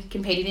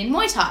competing in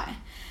Muay Thai.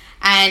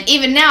 And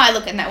even now I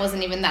look, and that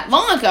wasn't even that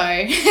long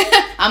ago,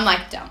 I'm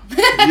like, dumb.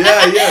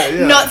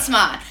 Yeah. Not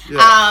smart.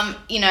 Yeah.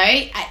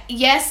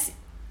 Yes,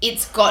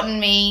 it's gotten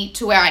me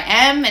to where I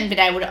am and been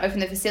able to open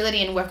the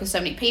facility and work with so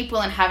many people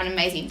and have an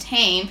amazing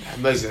team.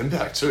 Amazing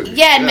impact too.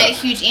 Yeah, it made a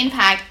huge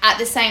impact. At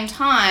the same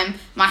time,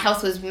 my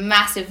health was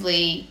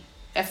massively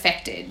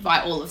affected by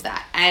all of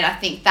that, and I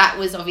think that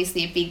was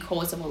obviously a big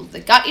cause of all of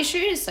the gut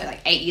issues. So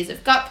 8 years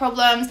of gut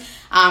problems.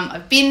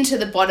 I've been to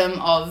the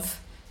bottom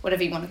of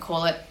whatever you want to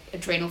call it,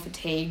 adrenal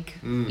fatigue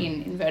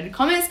in inverted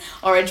commas,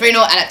 or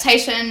adrenal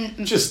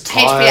adaptation, just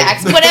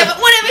HPX, whatever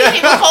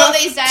people call it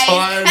these days.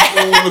 Tired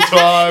all the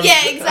time.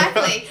 Yeah,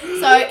 exactly.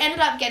 So I ended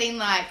up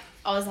getting I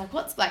was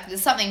like,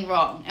 there's something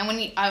wrong. And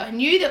when I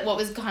knew that what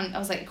was going, I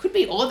was like, it could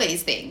be all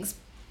these things,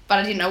 but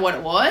I didn't know what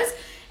it was.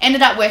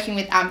 Ended up working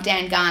with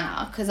Dan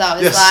Garner, because I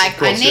was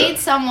I need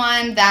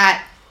someone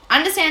that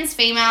understands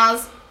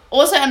females,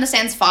 also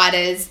understands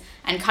fighters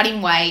and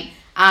cutting weight,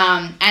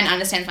 and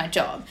understands my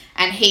job.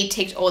 And he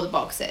ticked all the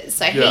boxes.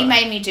 So he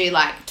made me do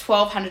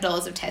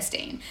 $1,200 of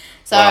testing.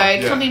 So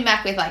coming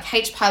back with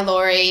H.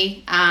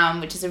 pylori,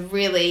 which is a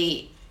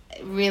really,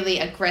 really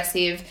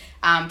aggressive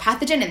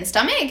pathogen in the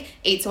stomach,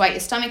 eats away your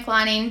stomach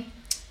lining.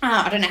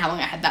 I don't know how long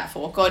I had that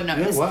for. God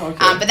knows. Yeah, wow, okay.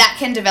 But that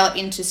can develop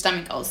into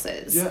stomach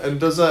ulcers. Yeah,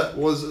 and is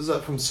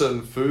that from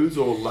certain foods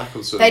or lack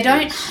of certain They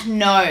don't foods?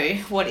 know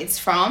what it's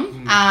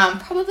from.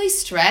 Probably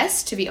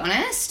stress, to be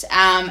honest.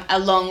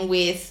 Along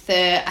with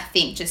I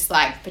think just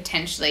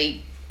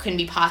potentially can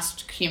be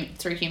passed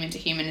through human to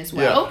human as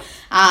well.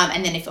 Yeah.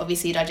 And then if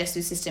obviously your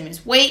digestive system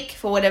is weak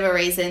for whatever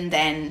reason,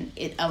 then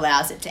it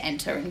allows it to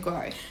enter and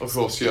grow. Of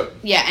course, yeah.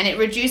 Yeah, and it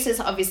reduces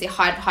obviously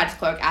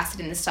hydrochloric acid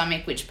in the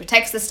stomach, which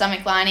protects the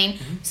stomach lining.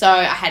 So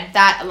I had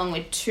that along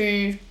with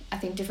 2, I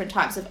think, different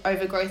types of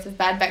overgrowth of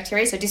bad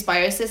bacteria. So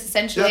dysbiosis,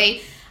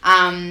 essentially.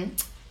 Yep.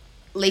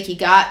 Leaky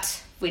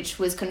gut, which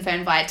was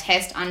confirmed by a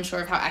test.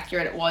 Unsure of how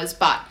accurate it was,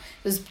 but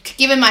was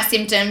given my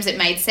symptoms, it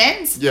made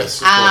sense.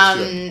 Yes, of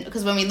course,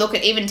 because when we look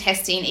at even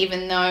testing,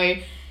 even though,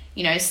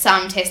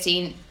 some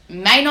testing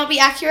may not be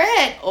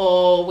accurate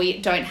or we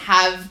don't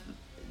have,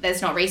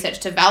 there's not research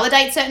to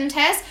validate certain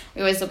tests,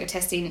 we always look at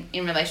testing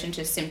in relation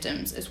to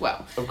symptoms as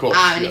well. Of course,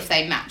 and if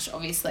they match,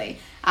 obviously.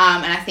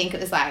 And I think it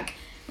was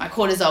my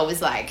cortisol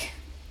was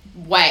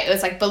it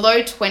was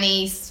below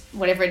 20,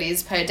 whatever it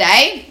is per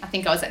day. I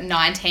think I was at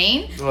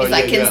 19. It's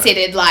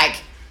considered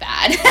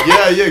bad.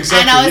 Yeah, exactly.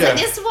 And I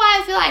was this is why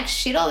I feel like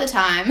shit all the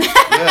time.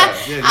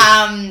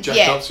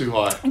 Jacked up too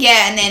high.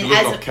 Yeah, and then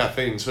as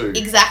caffeine too.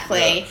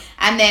 Exactly. Yeah.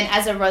 And then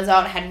as a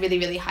result, I had really,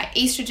 really high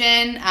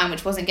estrogen,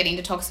 which wasn't getting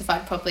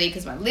detoxified properly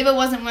because my liver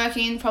wasn't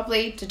working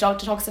properly to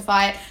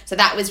detoxify it. So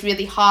that was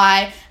really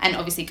high, and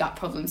obviously gut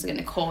problems are going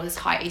to cause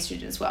high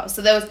estrogen as well.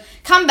 So there was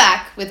come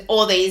back with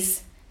all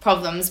these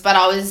problems, but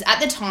at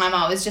the time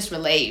I was just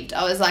relieved.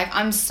 I was like,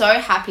 I'm so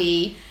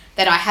happy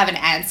that I have an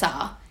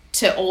answer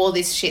to all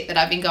this shit that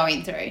I've been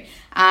going through.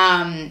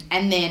 And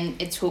then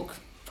it took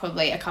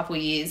probably a couple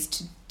of years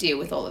to deal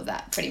with all of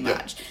that, pretty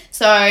much. Yep.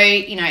 So,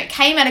 it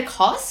came at a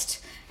cost.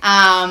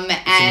 And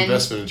it's an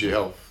investment into your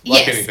health,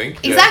 anything.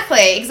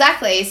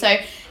 Exactly. So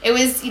it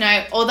was,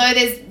 although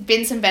there's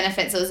been some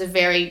benefits, it was a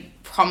very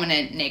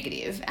prominent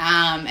negative.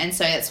 And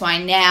so that's why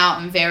now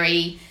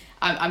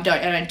I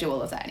don't do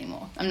all of that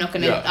anymore. I'm not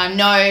going to, I'm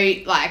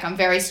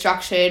very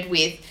structured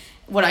with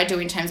what I do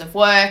in terms of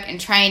work and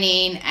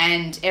training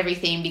and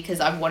everything, because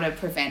I want to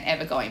prevent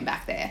ever going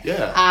back there.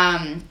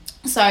 Yeah.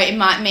 So it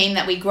might mean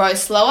that we grow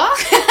slower,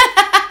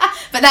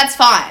 but that's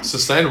fine.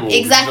 Sustainable.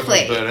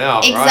 Exactly. Burn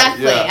out,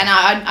 exactly. Right? Yeah. And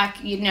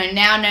I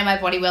now know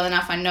my body well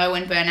enough. I know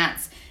when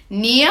burnout's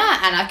near,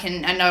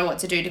 and I know what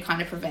to do to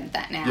kind of prevent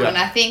that now. Yeah. And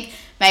I think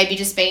maybe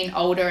just being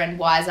older and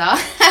wiser.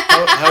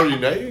 How old are you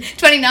now? 29.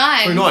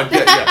 29.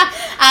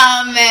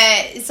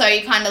 Yeah. So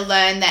you kind of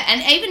learn that,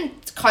 and even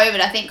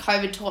COVID, I think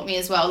COVID taught me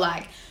as well,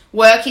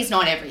 work is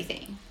not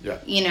everything. Yeah.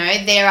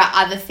 There are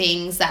other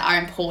things that are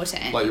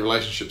important. Like your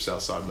relationships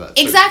outside of that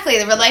too. Exactly.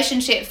 The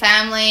relationship,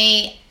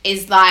 family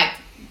is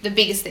the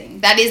biggest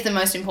thing. That is the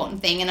most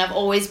important thing. And I've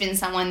always been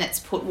someone that's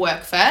put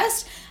work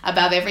first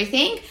above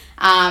everything,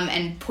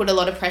 and put a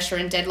lot of pressure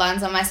and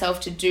deadlines on myself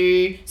to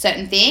do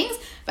certain things.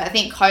 But I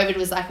think COVID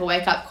was a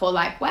wake-up call,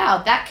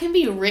 wow, that can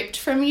be ripped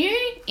from you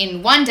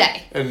in one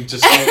day. And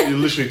just, you're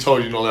literally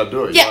told you're not allowed to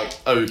do it. Yeah.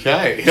 You're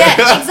okay. Yeah,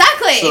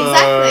 exactly, so,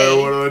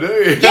 exactly. what do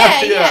I do?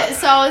 Yeah.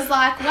 So I was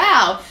like,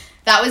 wow,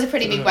 that was a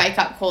pretty big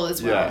wake-up call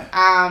as well.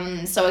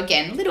 Yeah. So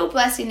again, little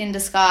blessing in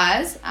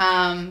disguise.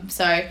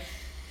 So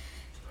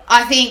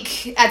I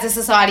think as a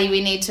society,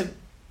 we need to,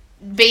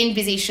 being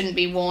busy shouldn't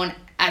be worn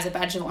as a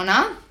badge of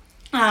honour.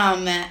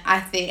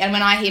 I think, and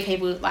when I hear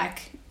people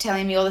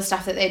telling me all the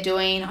stuff that they're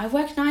doing, I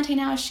work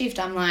 19-hour shift,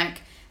 I'm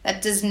like,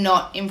 that does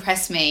not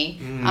impress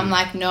me. I'm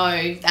like,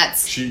 no,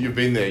 that's... You've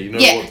been there, you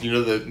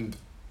know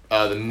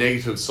the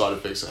negative side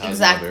effects it has.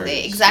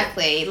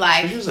 Exactly. Yeah.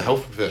 Like, especially as a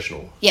health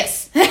professional.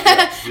 Yes. Yeah.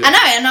 I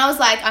know. And I was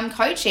like, I'm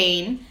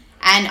coaching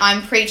and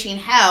I'm preaching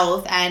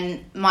health,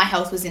 and my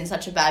health was in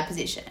such a bad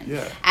position.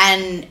 Yeah.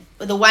 And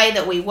the way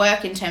that we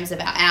work in terms of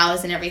our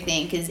hours and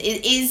everything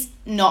is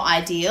not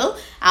ideal.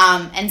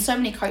 And so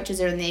many coaches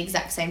are in the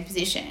exact same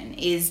position,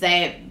 is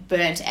they're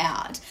burnt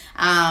out.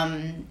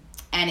 And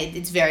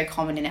it's very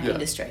common in our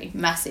industry,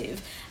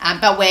 massive.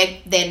 But we're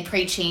then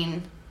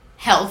preaching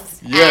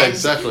health and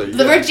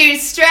the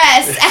reduced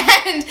stress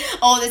and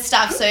all this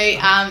stuff. So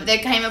there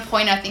came a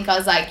point, I think I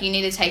was like, you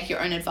need to take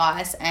your own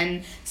advice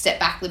and step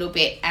back a little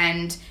bit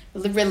and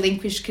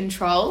relinquish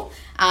control.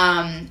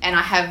 And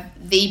I have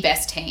the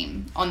best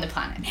team on the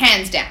planet,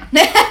 hands down,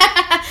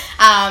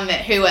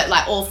 who are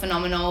like all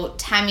phenomenal.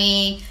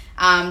 Tammy,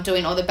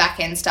 doing all the back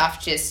end stuff,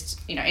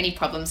 just, any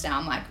problems now,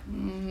 I'm like,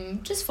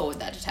 just forward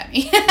that to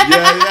Tammy.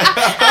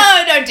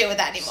 Oh, don't deal with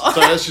that anymore.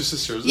 So that's your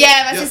sister, is it?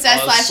 Yeah, my sister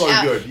 /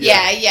 so good.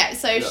 Yeah.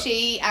 So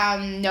she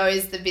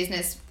knows the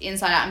business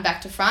inside out and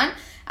back to front.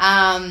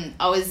 I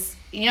was,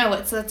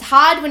 so it's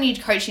hard when you're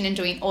coaching and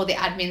doing all the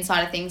admin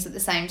side of things at the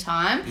same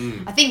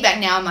time. I think back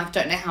now, I'm like,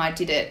 don't know how I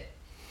did it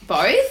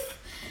both.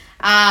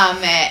 But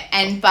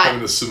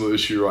having a similar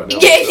issue right now.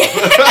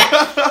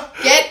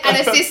 Get an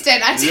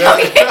assistant, I tell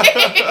you.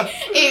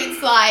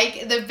 It's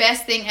like the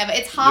best thing ever.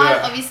 It's hard,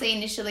 obviously,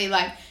 initially,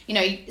 like,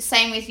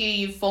 same with you,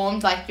 you've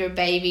formed like your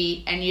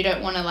baby and you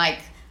don't want to like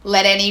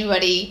let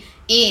anybody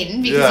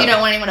in because you don't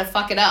want anyone to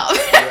fuck it up.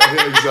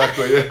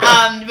 Exactly.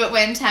 But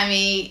when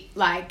Tammy,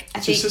 like,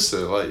 it's your sister,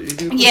 like, you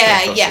do.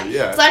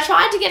 Yeah. So I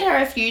tried to get her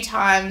a few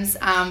times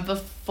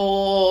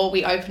before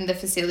we opened the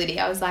facility.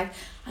 I was like,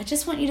 I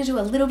just want you to do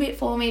a little bit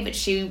for me. But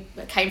she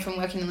came from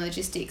working in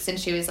logistics and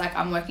she was like,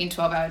 I'm working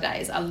 12-hour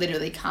days. I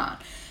literally can't.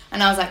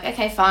 And I was like,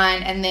 okay,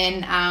 fine. And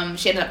then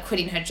she ended up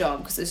quitting her job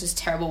because it was just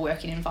a terrible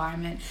working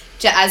environment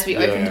as we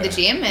opened the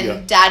gym.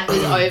 And Dad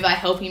was over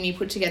helping me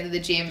put together the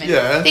gym. And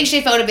I think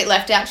she felt a bit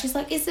left out. She's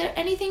like, is there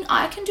anything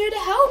I can do to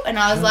help? And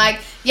I was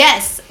like,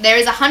 yes, there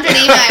is 100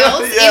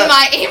 emails in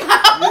my email.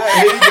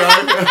 Yeah, here you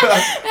go.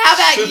 How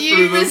about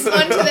you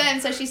respond to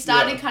them? So she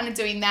started kind of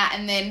doing that.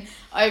 And then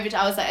I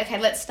was like, okay,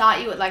 let's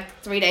start you at like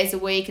 3 days a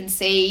week and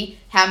see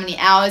how many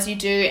hours you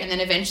do. And then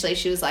eventually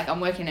she was like,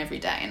 I'm working every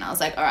day. And I was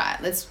like, all right,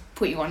 let's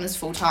put you on as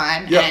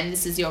full-time and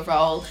this is your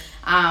role.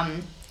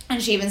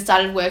 And she even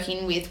started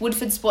working with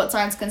Woodford Sports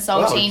Science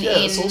Consulting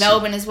in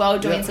Melbourne as well,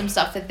 doing some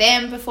stuff for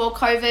them before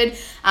COVID.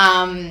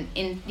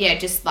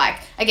 Just like,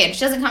 again,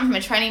 she doesn't come from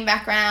a training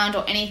background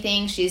or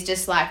anything. She's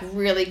just like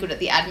really good at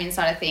the admin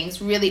side of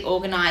things, really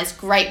organised,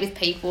 great with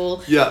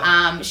people.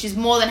 She's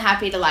more than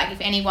happy to, like,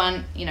 if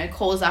anyone,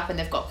 calls up and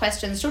they've got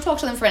questions, she'll talk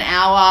to them for an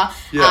hour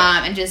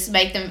and just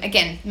making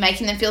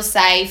them feel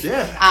safe,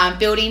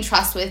 building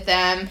trust with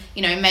them,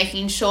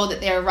 making sure that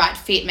they're a right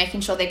fit,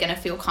 making sure they're going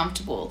to feel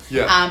comfortable.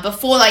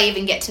 Before they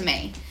even get to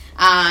me,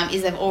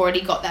 is they've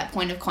already got that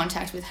point of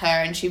contact with her,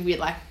 and she really,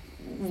 like,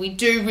 we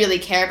do really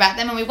care about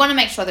them and we want to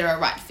make sure they're a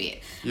right fit.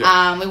 We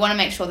want to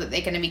make sure that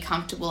they're going to be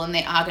comfortable and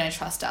they are going to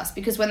trust us,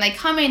 because when they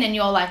come in and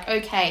you're like,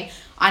 okay,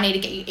 I need to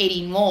get you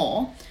eating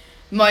more,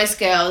 most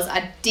girls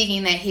are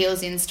digging their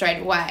heels in straight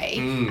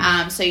away.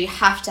 So you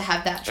have to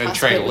have that trust and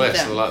train built less.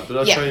 with them. Like,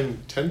 but I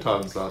trained 10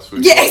 times last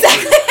week. Yeah,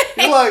 exactly.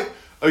 You're like,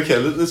 okay,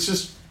 let's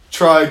just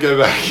try and go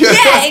back.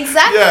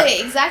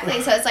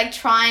 Exactly. So it's like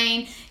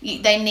trying.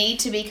 They need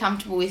to be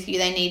comfortable with you.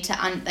 They need to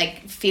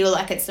feel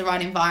like it's the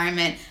right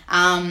environment.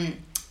 And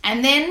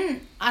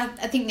then I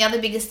think the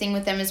other biggest thing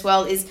with them as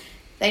well is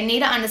they need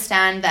to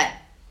understand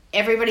that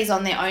everybody's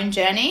on their own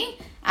journey,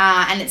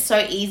 and it's so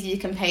easy to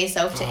compare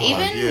yourself to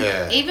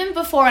even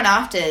before and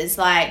afters.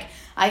 Like,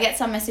 I get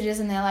some messages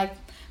and they're like,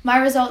 my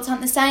results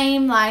aren't the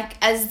same, like,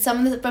 as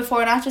some of the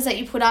before and afters that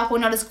you put up, or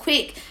not as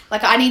quick.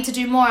 Like, I need to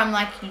do more. I'm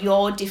like,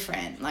 you're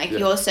different. Like,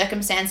 your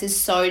circumstance is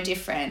so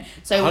different.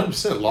 So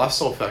 100%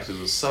 lifestyle factors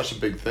is such a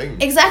big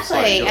thing. Exactly.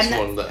 It's like you've got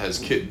someone that has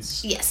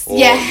kids. Yes. Or,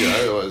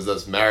 or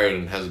that's married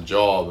and has a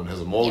job and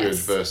has a mortgage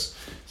versus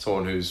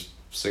someone who's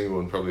single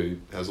and probably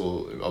has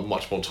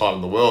much more time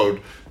in the world.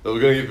 They're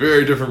going to get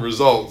very different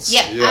results.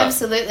 Yeah,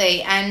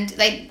 absolutely. And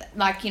they,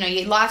 like,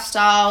 your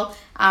lifestyle,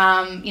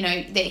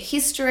 their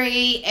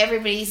history,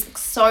 everybody's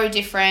so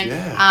different.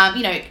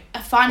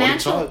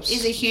 Financial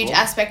is a huge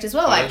aspect as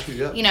well. Like,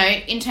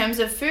 in terms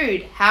of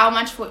food, how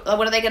much, what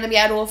are they going to be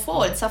able to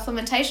afford?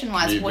 Supplementation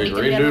wise, what are you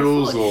going to be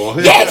able to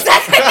afford? Yeah,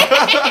 exactly.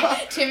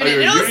 2-minute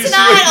noodles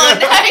tonight? Oh,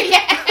 no,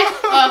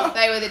 Oh,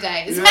 they were the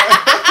days.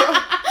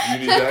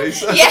 Uni days.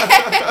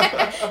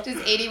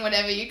 Just eating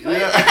whatever you could.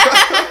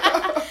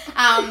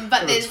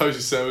 But there's a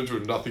toasted sandwich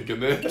with nothing in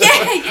there.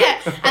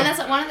 And that's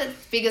like one of the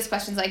biggest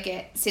questions I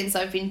get since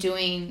I've been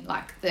doing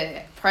like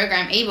the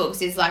program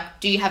ebooks is like,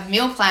 do you have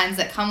meal plans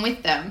that come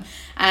with them?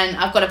 And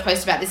I've got a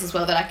post about this as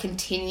well that I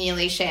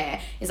continually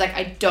share. Is like,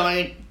 I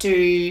don't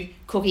do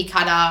cookie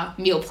cutter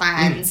meal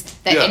plans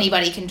that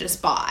anybody can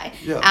just buy.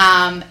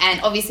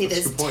 And obviously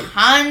there's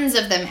tons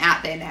of them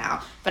out there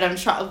now. But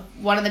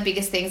one of the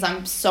biggest things,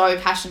 I'm so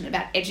passionate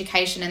about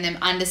education and them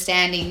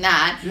understanding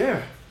that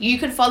you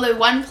could follow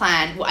one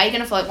plan. Well, are you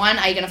going to follow one?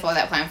 Are you going to follow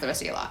that plan for the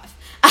rest of your life?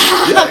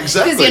 Yeah,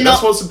 exactly.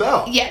 That's what it's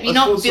about. Yeah, you're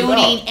not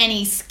building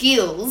any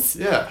skills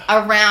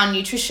around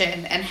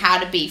nutrition and how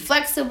to be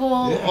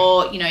flexible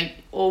or,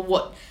 or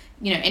what,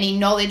 any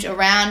knowledge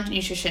around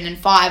nutrition and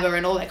fiber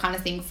and all that kind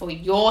of thing for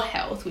your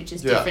health, which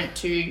is different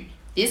to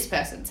this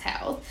person's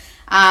health.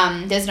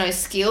 There's no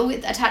skill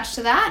attached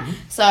to that.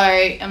 Mm-hmm. So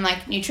I'm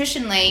like,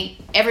 nutritionally,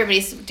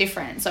 everybody's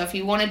different. So if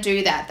you want to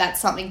do that, that's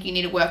something you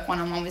need to work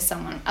one-on-one with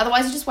someone.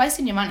 Otherwise, you're just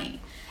wasting your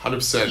money.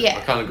 100%. Yeah.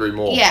 I can't agree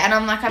more. Yeah, and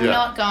I'm like, I'm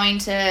not going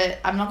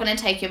to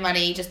take your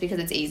money just because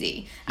it's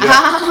easy. Yeah.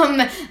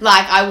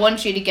 I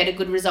want you to get a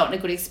good result and a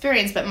good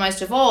experience, but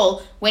most of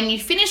all, when you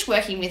finish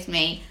working with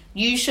me,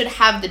 you should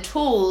have the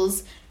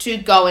tools to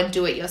go and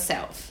do it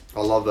yourself.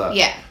 I love that.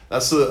 Yeah. I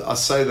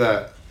say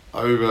that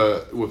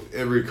over with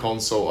every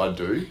consult I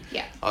do.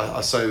 Yeah.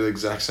 I say the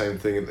exact same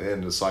thing at the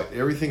end. It's like,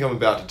 everything I'm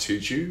about to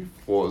teach you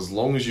for as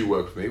long as you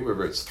work with me,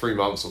 whether it's 3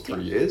 months or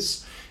 3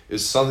 years,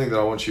 is something that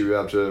I want you to be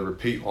able to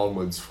repeat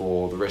onwards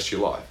for the rest of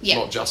your life. It's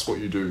not just what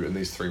you do in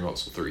these 3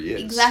 months or 3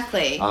 years.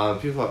 Exactly.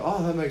 People are like,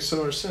 oh, that makes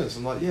so much sense.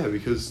 I'm like, yeah,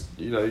 because,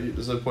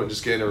 there's no point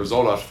just getting a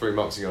result after 3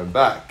 months and going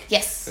back.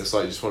 Yes. It's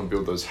like you just want to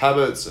build those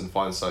habits and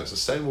find something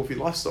sustainable for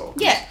your lifestyle.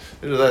 Yeah. At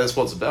the end of the day, that's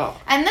what it's about.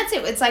 And that's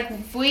it. It's like,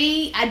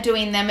 we are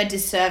doing them a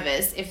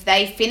disservice if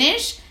they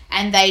finish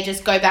and they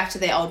just go back to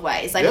their old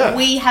ways.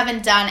 We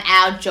haven't done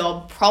our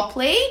job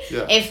properly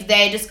if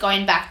they're just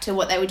going back to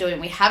what they were doing.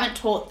 We haven't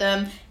taught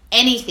them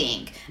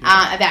anything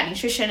about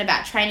nutrition,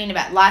 about training,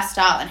 about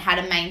lifestyle, and how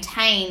to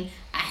maintain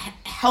a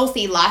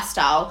healthy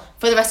lifestyle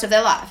for the rest of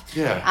their life.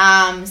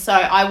 Yeah. So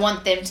I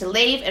want them to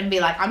leave and be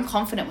like, I'm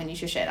confident with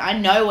nutrition. I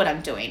know what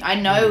I'm doing. I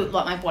know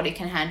what my body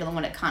can handle and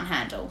what it can't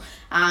handle.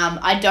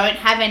 I don't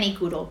have any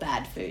good or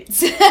bad foods.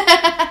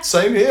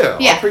 Same here.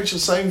 Yeah. I preach the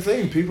same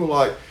thing. People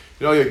I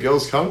get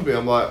girls come to me.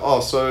 I'm like, oh,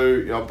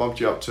 so I bumped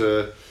you up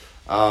to.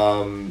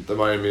 They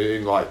might be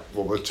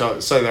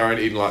eating say they're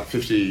only eating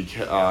 50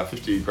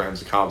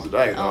 grams of carbs a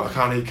day. Like, I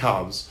can't eat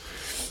carbs.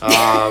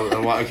 And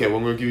I'm like, okay, well,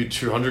 I'm going to give you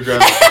 200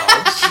 grams of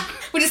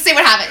carbs. We'll just see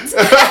what happens.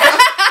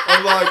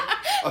 I'm like,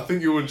 I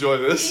think you'll enjoy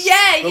this.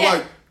 Yeah, They're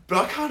like,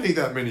 but I can't eat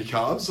that many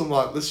carbs. I'm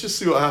like, let's just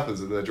see what happens.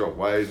 And they drop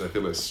weight and they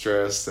feel less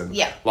stressed and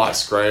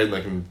life's great and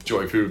they can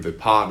enjoy food with their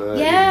partner,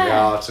 eating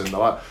out, and they're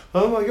like,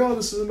 oh my God,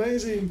 this is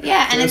amazing.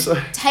 Yeah, and it's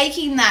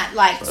taking that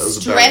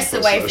stress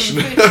away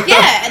from food.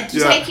 Yeah, and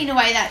taking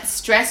away that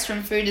stress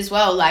from food as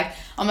well. Like,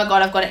 oh my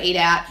God, I've got to eat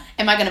out.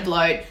 Am I going to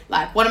bloat?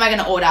 Like, what am I going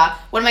to order?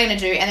 What am I going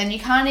to do? And then you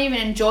can't even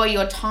enjoy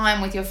your time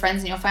with your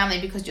friends and your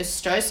family because you're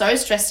so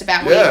stressed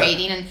about what you're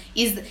eating. And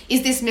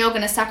is this meal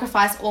going to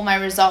sacrifice all my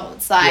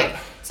results? So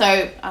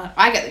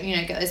I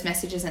get those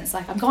messages and it's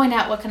like, I'm going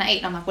out, what can I eat?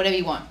 And I'm like, whatever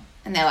you want.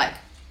 And they're like,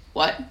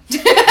 what?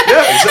 Yeah,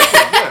 exactly.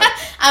 Yeah.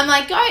 I'm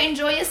like, go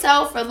enjoy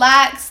yourself,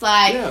 relax.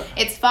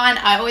 It's fine.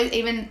 I always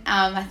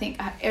I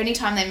think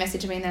anytime they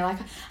message me and they're like,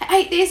 I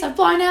ate this, I've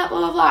blown out, blah,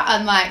 blah, blah.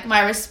 I'm like,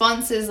 my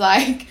response is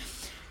like,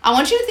 I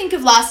want you to think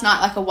of last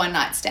night like a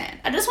one-night stand.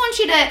 I just want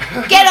you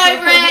to get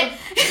over it.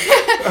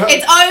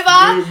 It's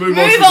over.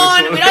 Move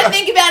on. We don't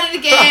think about it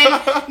again.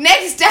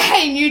 Next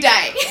day, new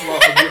day. Well,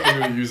 I'm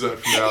going to use that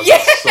from now on.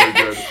 That's so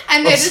good.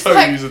 And they're just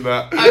using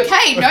that.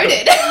 Okay,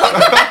 noted.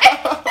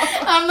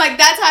 I'm like,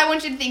 that's how I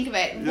want you to think of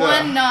it. Yeah.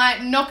 One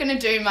night, not going to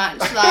do much.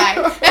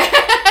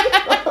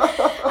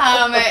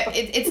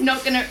 It's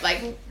not going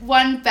to,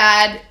 one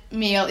bad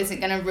meal isn't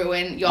going to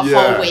ruin your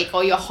whole week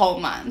or your whole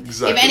month.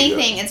 Exactly, if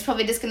anything, it's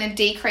probably just going to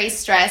decrease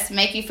stress,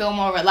 make you feel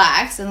more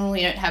relaxed, and then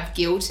you don't have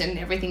guilt and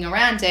everything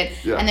around it.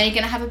 Yeah. And then you're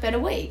going to have a better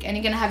week and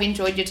you're going to have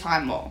enjoyed your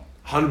time more.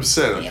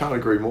 100%. I can't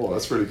agree more.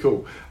 That's really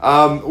cool.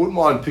 I wouldn't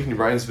mind picking your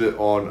brains a bit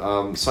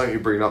on something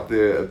you're bringing up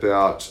there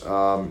about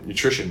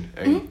nutrition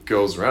and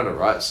girls around it,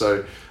 right?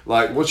 So,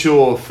 what's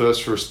your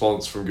first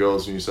response from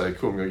girls when you say,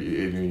 cool, I'm going to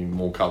eat eating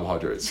more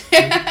carbohydrates?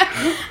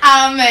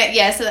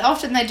 So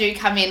often they do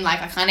come in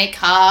I can't eat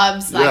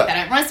carbs, they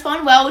don't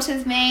respond well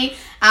to me.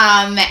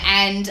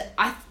 And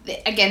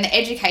again, the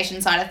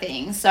education side of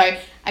things. So,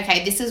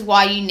 okay, this is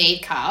why you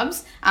need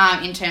carbs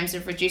in terms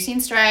of reducing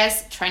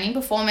stress, training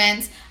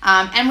performance.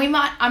 And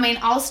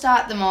I'll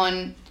start them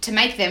on to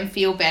make them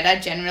feel better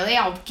generally.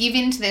 I'll give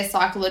in to their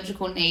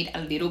psychological need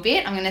a little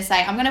bit. I'm going to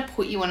say, I'm going to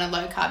put you on a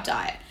low carb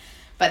diet.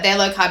 But their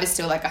low carb is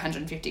still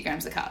 150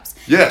 grams of carbs.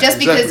 Yeah, just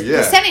because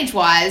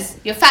percentage-wise,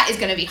 your fat is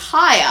going to be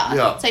higher.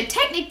 Yeah. So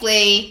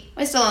technically,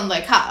 we're still on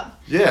low carb.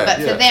 Yeah. But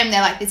for them, they're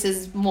like, this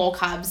is more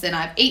carbs than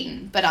I've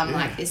eaten. But I'm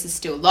like, this is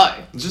still low.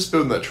 It's just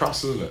building that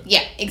trust, isn't it?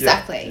 Yeah,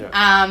 exactly.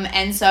 Yeah.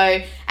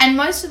 And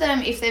most of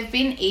them, if they've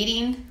been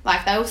eating,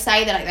 they'll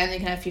say that they only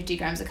can have 50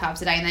 grams of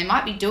carbs a day, and they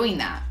might be doing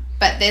that.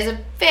 But there's a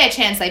fair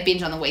chance they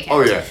binge on the weekend.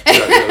 Oh, yeah.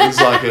 There's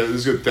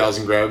there's a good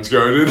 1,000 grams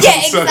going in on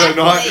Saturday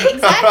night.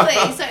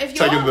 Exactly. So if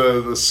you're... Taking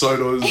the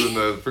sodas and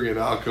the friggin'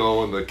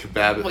 alcohol and the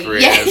kebab at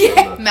 3 a.m.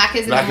 and the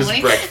Macca's in the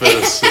morning.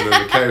 breakfast and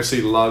then the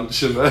KFC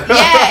lunch. And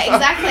Yeah,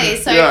 exactly.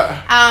 So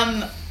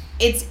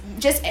it's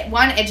just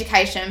one,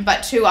 education,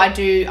 but two, I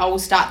will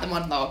start them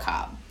on lower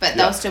carb. but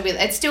they'll still be,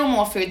 it's still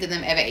more food than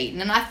they've ever eaten.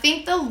 And I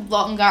think the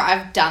longer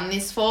I've done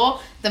this for,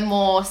 the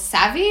more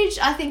savage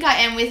I think I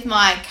am with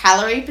my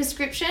calorie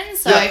prescription.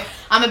 So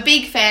I'm a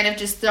big fan of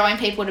just throwing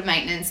people to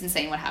maintenance and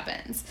seeing what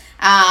happens.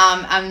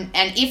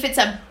 And if it's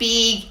a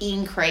big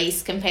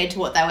increase compared to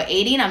what they were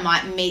eating, I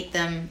might meet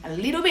them a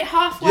little bit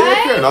halfway.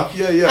 Yeah, fair enough.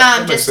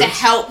 Yeah. Just to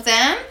help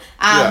them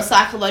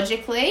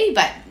psychologically,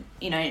 but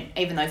you know,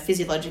 even though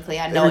physiologically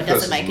I know it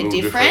doesn't make a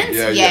difference.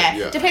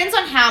 Yeah. Depends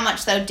on how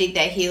much they'll dig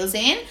their heels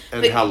in.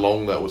 And how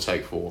long that will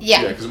take for.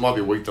 Yeah. Because it might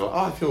be a week, they're like,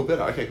 I feel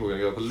better. Okay, cool, we're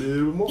going to go up a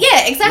little bit more.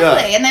 Yeah,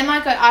 exactly. Yeah. And they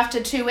might go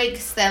after 2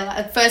 weeks, they're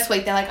like, first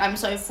week they're like, I'm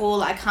so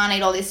full, I can't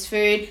eat all this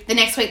food. The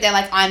next week they're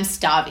like, I'm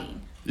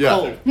starving. Yeah.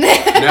 Cool.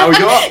 Now we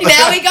go up.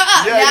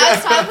 Now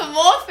it's time for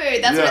more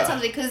food. That's what it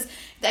sounds like, because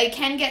they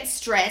can get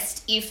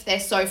stressed if they're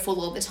so full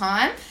all the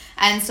time.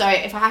 And so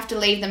if I have to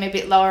leave them a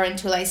bit lower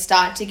until they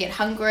start to get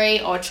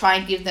hungry, or try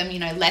and give them, you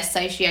know, less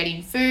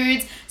satiating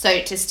foods,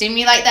 so to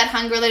stimulate that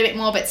hunger a little bit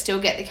more but still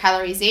get the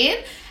calories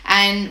in.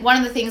 And one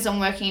of the things I'm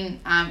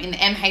working in the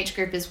MH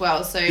group as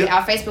well, so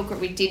our Facebook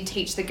group, we did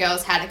teach the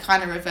girls how to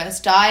kind of reverse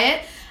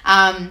diet,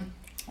 and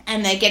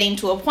they're getting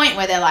to a point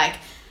where they're like,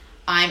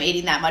 I'm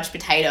eating that much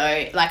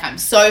potato, like I'm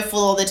so full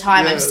all the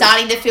time, I'm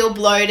starting to feel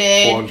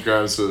bloated. 400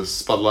 grams of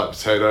Spud Light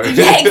potato.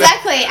 Yeah,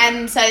 exactly.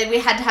 And so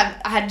I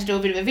had to do a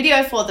bit of a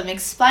video for them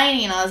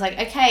explaining, and I was like,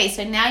 okay,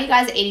 so now you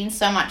guys are eating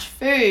so much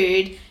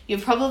food, you're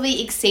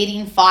probably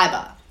exceeding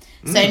fiber.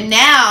 So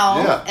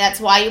now, that's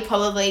why you're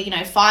probably, you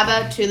know,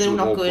 fiber, too little,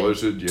 not good,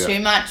 bloated, too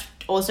much,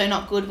 also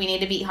not good, we need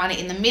to be kind of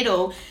in the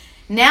middle.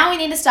 Now we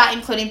need to start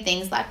including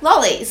things like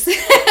lollies.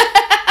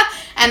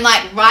 And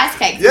like rice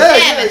cakes and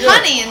jam and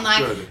honey and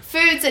like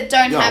foods that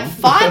don't have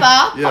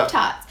fiber,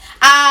 Pop-Tarts.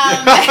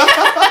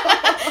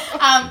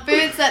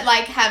 Foods that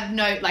like have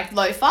no, like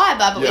low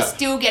fiber, but we're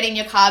still getting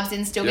your carbs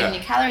in, still getting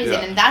your calories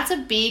in. And that's a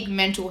big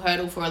mental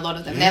hurdle for a lot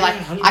of them. They're like,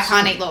 100%. I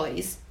can't eat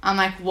lollies. I'm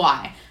like,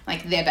 why?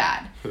 Like, they're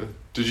bad.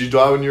 Did you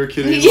die when you were a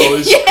kid eating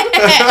lollies?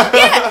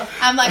 Yeah.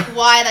 I'm like,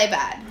 why are they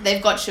bad?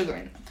 They've got sugar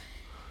in them.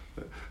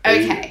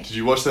 Okay. Did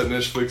you watch that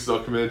Netflix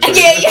documentary?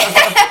 Yeah.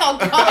 Oh,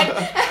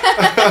 God.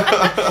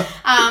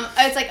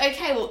 It's like,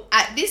 okay, well,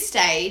 at this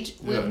stage,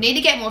 we need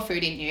to get more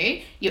food in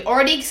you. You're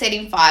already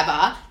exceeding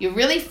fiber. You're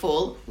really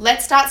full.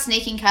 Let's start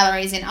sneaking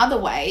calories in other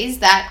ways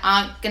that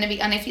aren't going to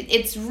be... And if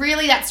it's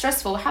really that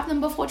stressful, have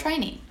them before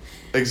training.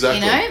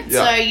 Exactly. You know?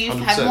 So you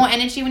 100%. Have more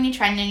energy when you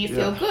train and you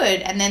feel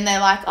good. And then they're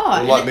like,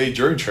 oh... Or like me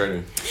during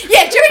training.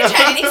 Yeah, during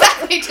training,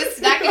 exactly.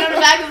 Just snacking on a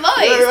bag of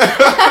lollies.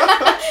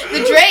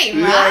 The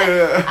dream, right?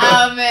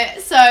 Yeah.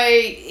 So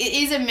it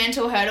is a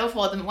mental hurdle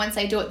for them. Once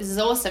they do it, this is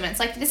awesome. It's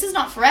like, this is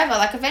not forever.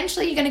 Like,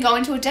 eventually you're going to go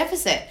into a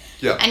deficit.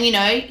 Yeah. And, you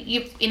know,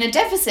 you in a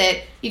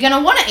deficit, you're going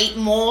to want to eat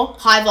more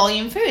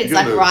high-volume foods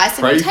like rice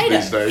and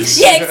potatoes. These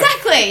days. Yeah,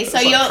 exactly. So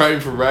you're...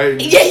 Praying for rain.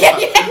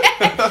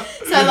 Yeah.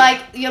 So,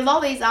 like, your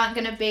lollies aren't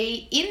going to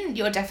be in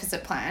your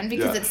deficit plan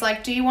because it's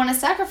like, do you want to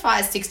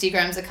sacrifice 60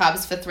 grams of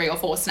carbs for 3 or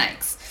 4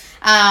 snakes?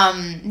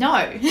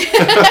 No.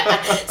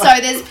 So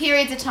there's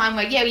periods of time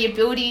where, you're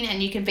building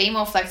and you can be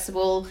more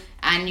flexible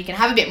and you can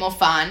have a bit more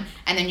fun,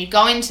 and then you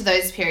go into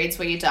those periods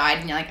where you diet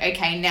and you're like,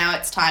 okay, now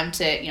it's time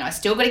to, you know, I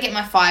still got to get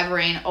my fiber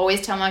in.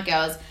 Always tell my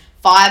girls,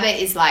 fiber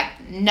is like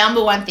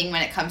number one thing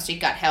when it comes to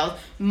gut health.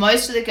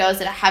 Most of the girls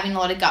that are having a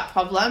lot of gut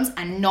problems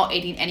are not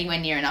eating anywhere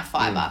near enough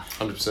fiber.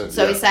 100%.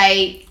 So we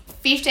say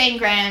 15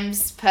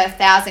 grams per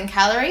 1,000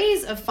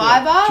 calories of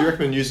fiber. Do you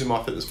recommend using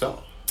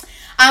MyFitnessPal?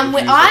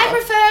 I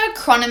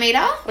prefer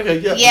Cronometer. Okay,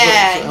 yeah. Does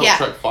that help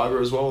track fiber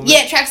as well?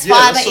 Yeah, it tracks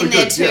fiber in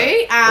there too.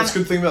 Yeah. That's a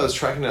good thing about those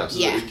tracking apps is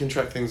that you can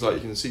track things like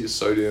you can see your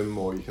sodium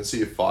or you can see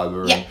your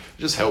fiber. And it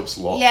just helps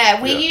a lot.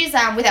 Yeah, we use,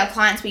 with our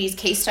clients, we use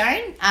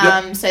Keystone.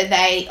 So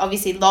they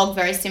obviously log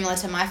very similar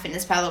to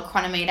MyFitnessPal or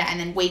Cronometer, and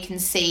then we can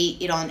see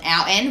it on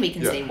our end. We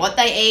can see what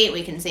they eat.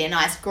 We can see a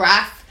nice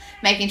graph,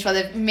 making sure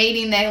they're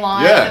meeting their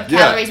line of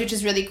calories, which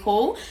is really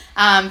cool.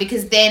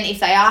 Because then if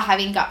they are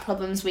having gut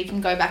problems, we can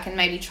go back and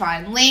maybe try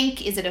and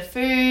link, is it a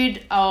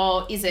food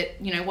or is it,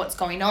 you know, what's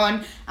going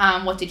on?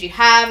 What did you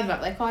have? And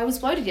like, I was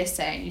bloated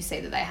yesterday, and you see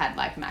that they had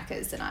like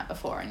Macca's the night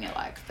before, and you're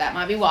like, that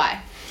might be why.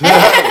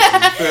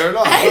 Fair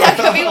enough. That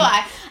could be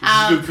why. This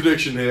is a good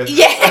prediction here.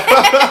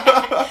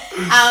 Yeah.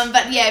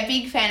 But yeah,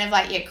 big fan of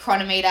like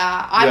Cronometer.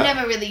 I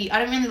don't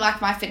really like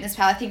MyFitnessPal.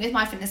 I think with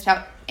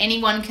MyFitnessPal,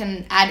 anyone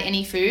can add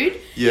any food.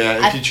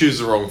 Yeah, if you choose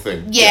the wrong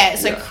thing.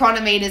 So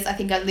Cronometers, I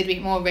think, are a little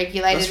bit more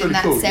regulated in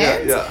that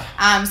sense.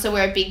 Yeah. So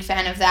we're a big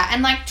fan of that.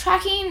 And like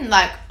tracking,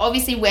 like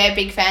obviously we're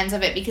big fans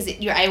of it because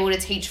you're able to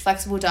teach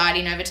flexible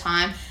dieting over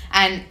time.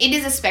 And it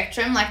is a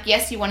spectrum. Like,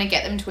 yes, you want to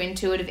get them to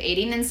intuitive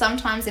eating, and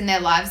sometimes in their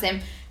lives they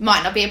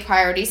might not be a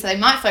priority, so they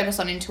might focus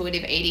on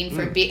intuitive eating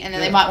for a bit, and then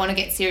they might want to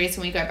get serious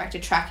when we go back to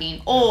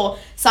tracking. Or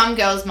some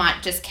girls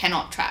might just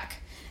cannot track.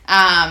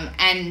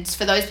 And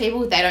for those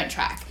people, they don't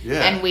track.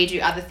 And we do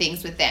other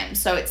things with them.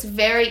 So it's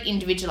very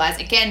individualized,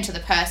 again, to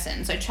the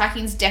person. So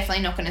tracking's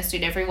definitely not going to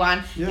suit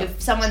everyone.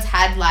 If someone's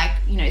had, like,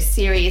 you know,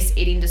 serious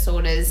eating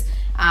disorders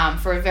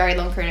for a very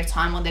long period of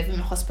time or they've been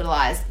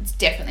hospitalized, it's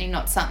definitely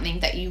not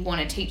something that you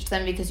want to teach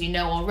them because you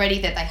know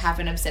already that they have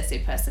an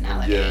obsessive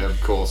personality. Yeah,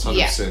 of course,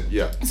 100%.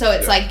 Yeah. So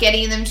it's like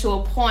getting them to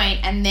a point,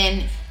 and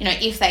then, you know,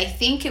 if they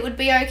think it would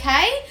be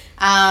okay,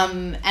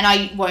 and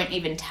I won't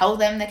even tell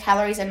them the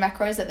calories and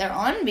macros that they're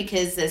on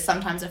because there's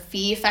sometimes a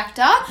fear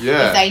factor.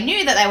 Yeah. If they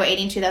knew that they were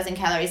eating 2,000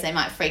 calories, they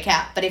might freak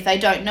out. But if they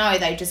don't know,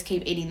 they just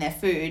keep eating their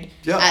food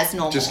as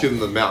normal. Just give them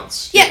the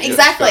amounts. Yeah,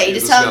 exactly.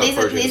 Just tell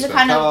them these are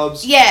kind of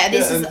carbs.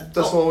 this is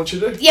that's what I want you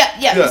to do.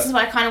 Yeah. This is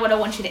what I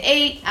want you to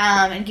eat,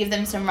 and give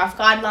them some rough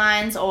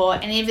guidelines.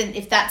 And even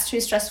if that's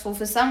too stressful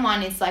for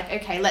someone, it's like,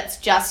 okay, let's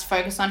just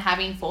focus on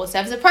having 4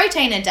 serves of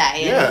protein a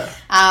day.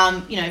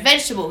 And, you know,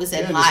 vegetables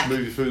and just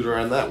move your food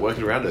around that,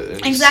 working around it.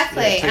 And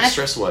exactly. Just, take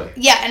stress away.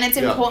 Yeah, and it's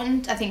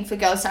important, I think, for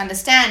girls to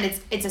understand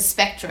it's a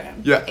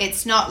spectrum. Yeah.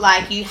 It's not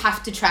like you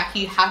have to track,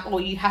 you have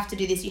to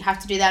do this, you have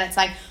to do that. It's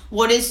like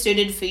what is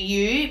suited for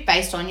you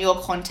based on your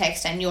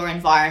context and your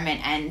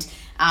environment and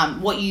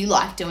what you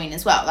like doing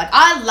as well. Like,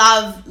 I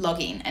love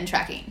logging and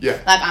tracking. Yeah.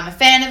 Like, I'm a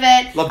fan of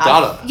it. Love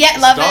data. Yeah,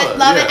 love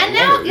it. And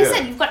now, like you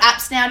said, you've got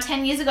apps now.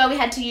 10 years ago, we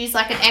had to use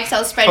like an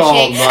Excel spreadsheet. Oh,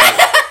 mate.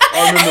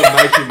 I remember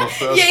making my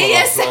first one. Same.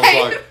 I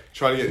was like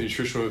trying to get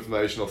nutritional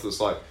information off this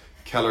like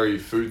calorie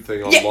food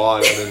thing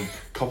online and then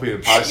copying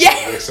and pasting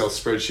it in an Excel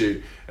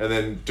spreadsheet and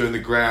then doing the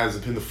grams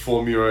and putting the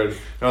formula in. And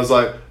I was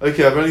like,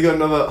 okay, I've only got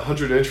another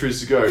 100 entries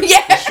to go.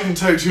 Yeah. It shouldn't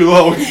take too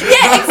long.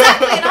 Yeah,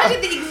 exactly. And I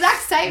did the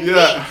exact same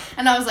thing.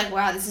 And I was like,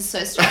 wow, this is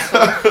so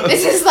stressful.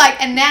 This is like,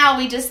 and now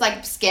we just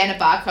like scan a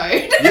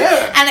barcode.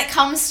 Yeah. And it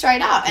comes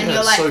straight up. And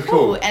you're like, so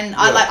cool. And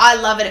I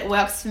love it. It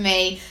works for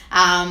me.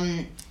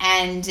 And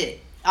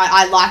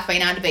I like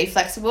being able to be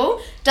flexible.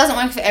 Doesn't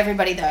work for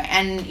everybody though,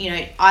 and you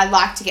know I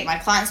like to get my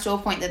clients to a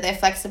point that they're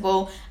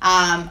flexible.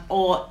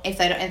 Or if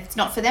it's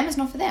not for them, it's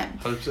not for them.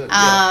 100%.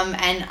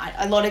 And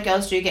a lot of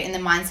girls do get in the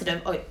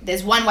mindset of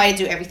there's one way to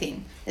do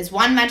everything. There's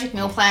one magic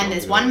meal plan.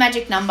 There's one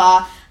magic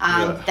number.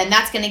 Then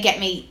that's going to get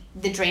me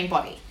the dream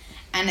body.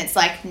 And it's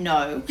like,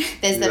 no,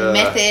 there's the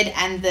method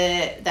and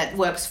that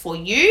works for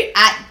you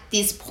at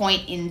this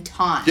point in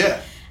time.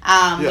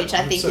 Which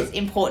I think 100%. Is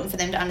important for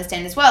them to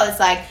understand as well.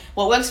 It's like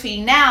what works for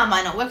you now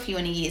might not work for you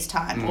in a year's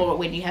time, or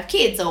when you have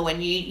kids, or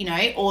when you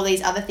know, all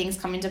these other things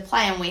come into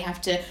play, and we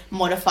have to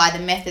modify the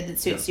method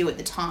that suits you at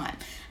the time.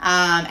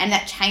 And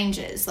that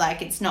changes.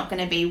 Like, it's not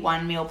going to be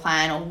one meal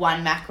plan or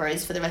one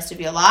macros for the rest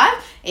of your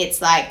life.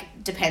 It's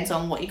like depends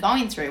on what you're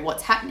going through,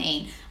 what's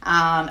happening,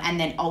 and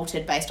then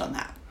altered based on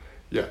that.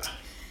 Yeah.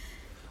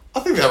 I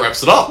think that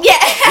wraps it up. Yeah.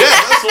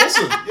 That's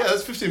awesome. Yeah,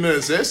 that's 15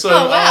 minutes there. So,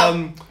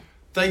 wow.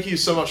 Thank you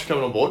so much for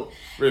coming on board.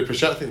 Really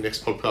appreciate it. I think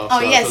next podcast.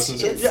 Yes.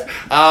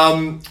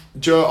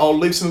 Joe, I'll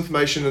leave some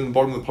information in the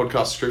bottom of the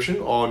podcast description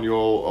on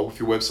with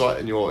your website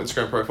and your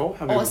Instagram profile.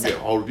 How people can get a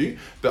hold of you.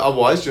 But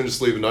otherwise, do you want to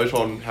just leave a note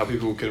on how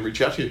people can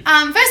reach out to you?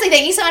 Firstly,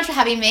 thank you so much for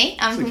having me.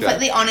 I'm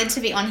completely honoured to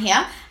be on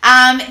here.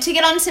 To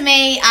get on to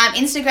me,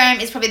 Instagram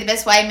is probably the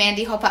best way,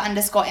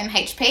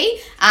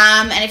 MandyHopper_MHP.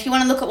 And if you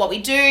want to look at what we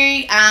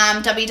do,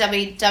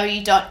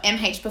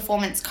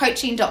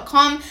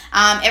 www.mhperformancecoaching.com.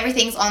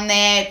 Everything's on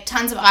there.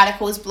 Tons of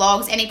articles,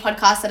 blogs, any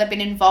podcasts that I've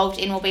been involved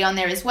in will be on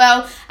there as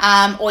well.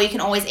 Or you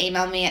can always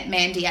email me at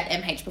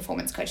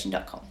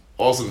mandy@mhperformancecoaching.com.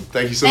 Awesome.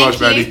 Thank you so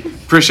much, Mandy.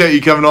 Appreciate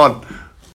you coming on.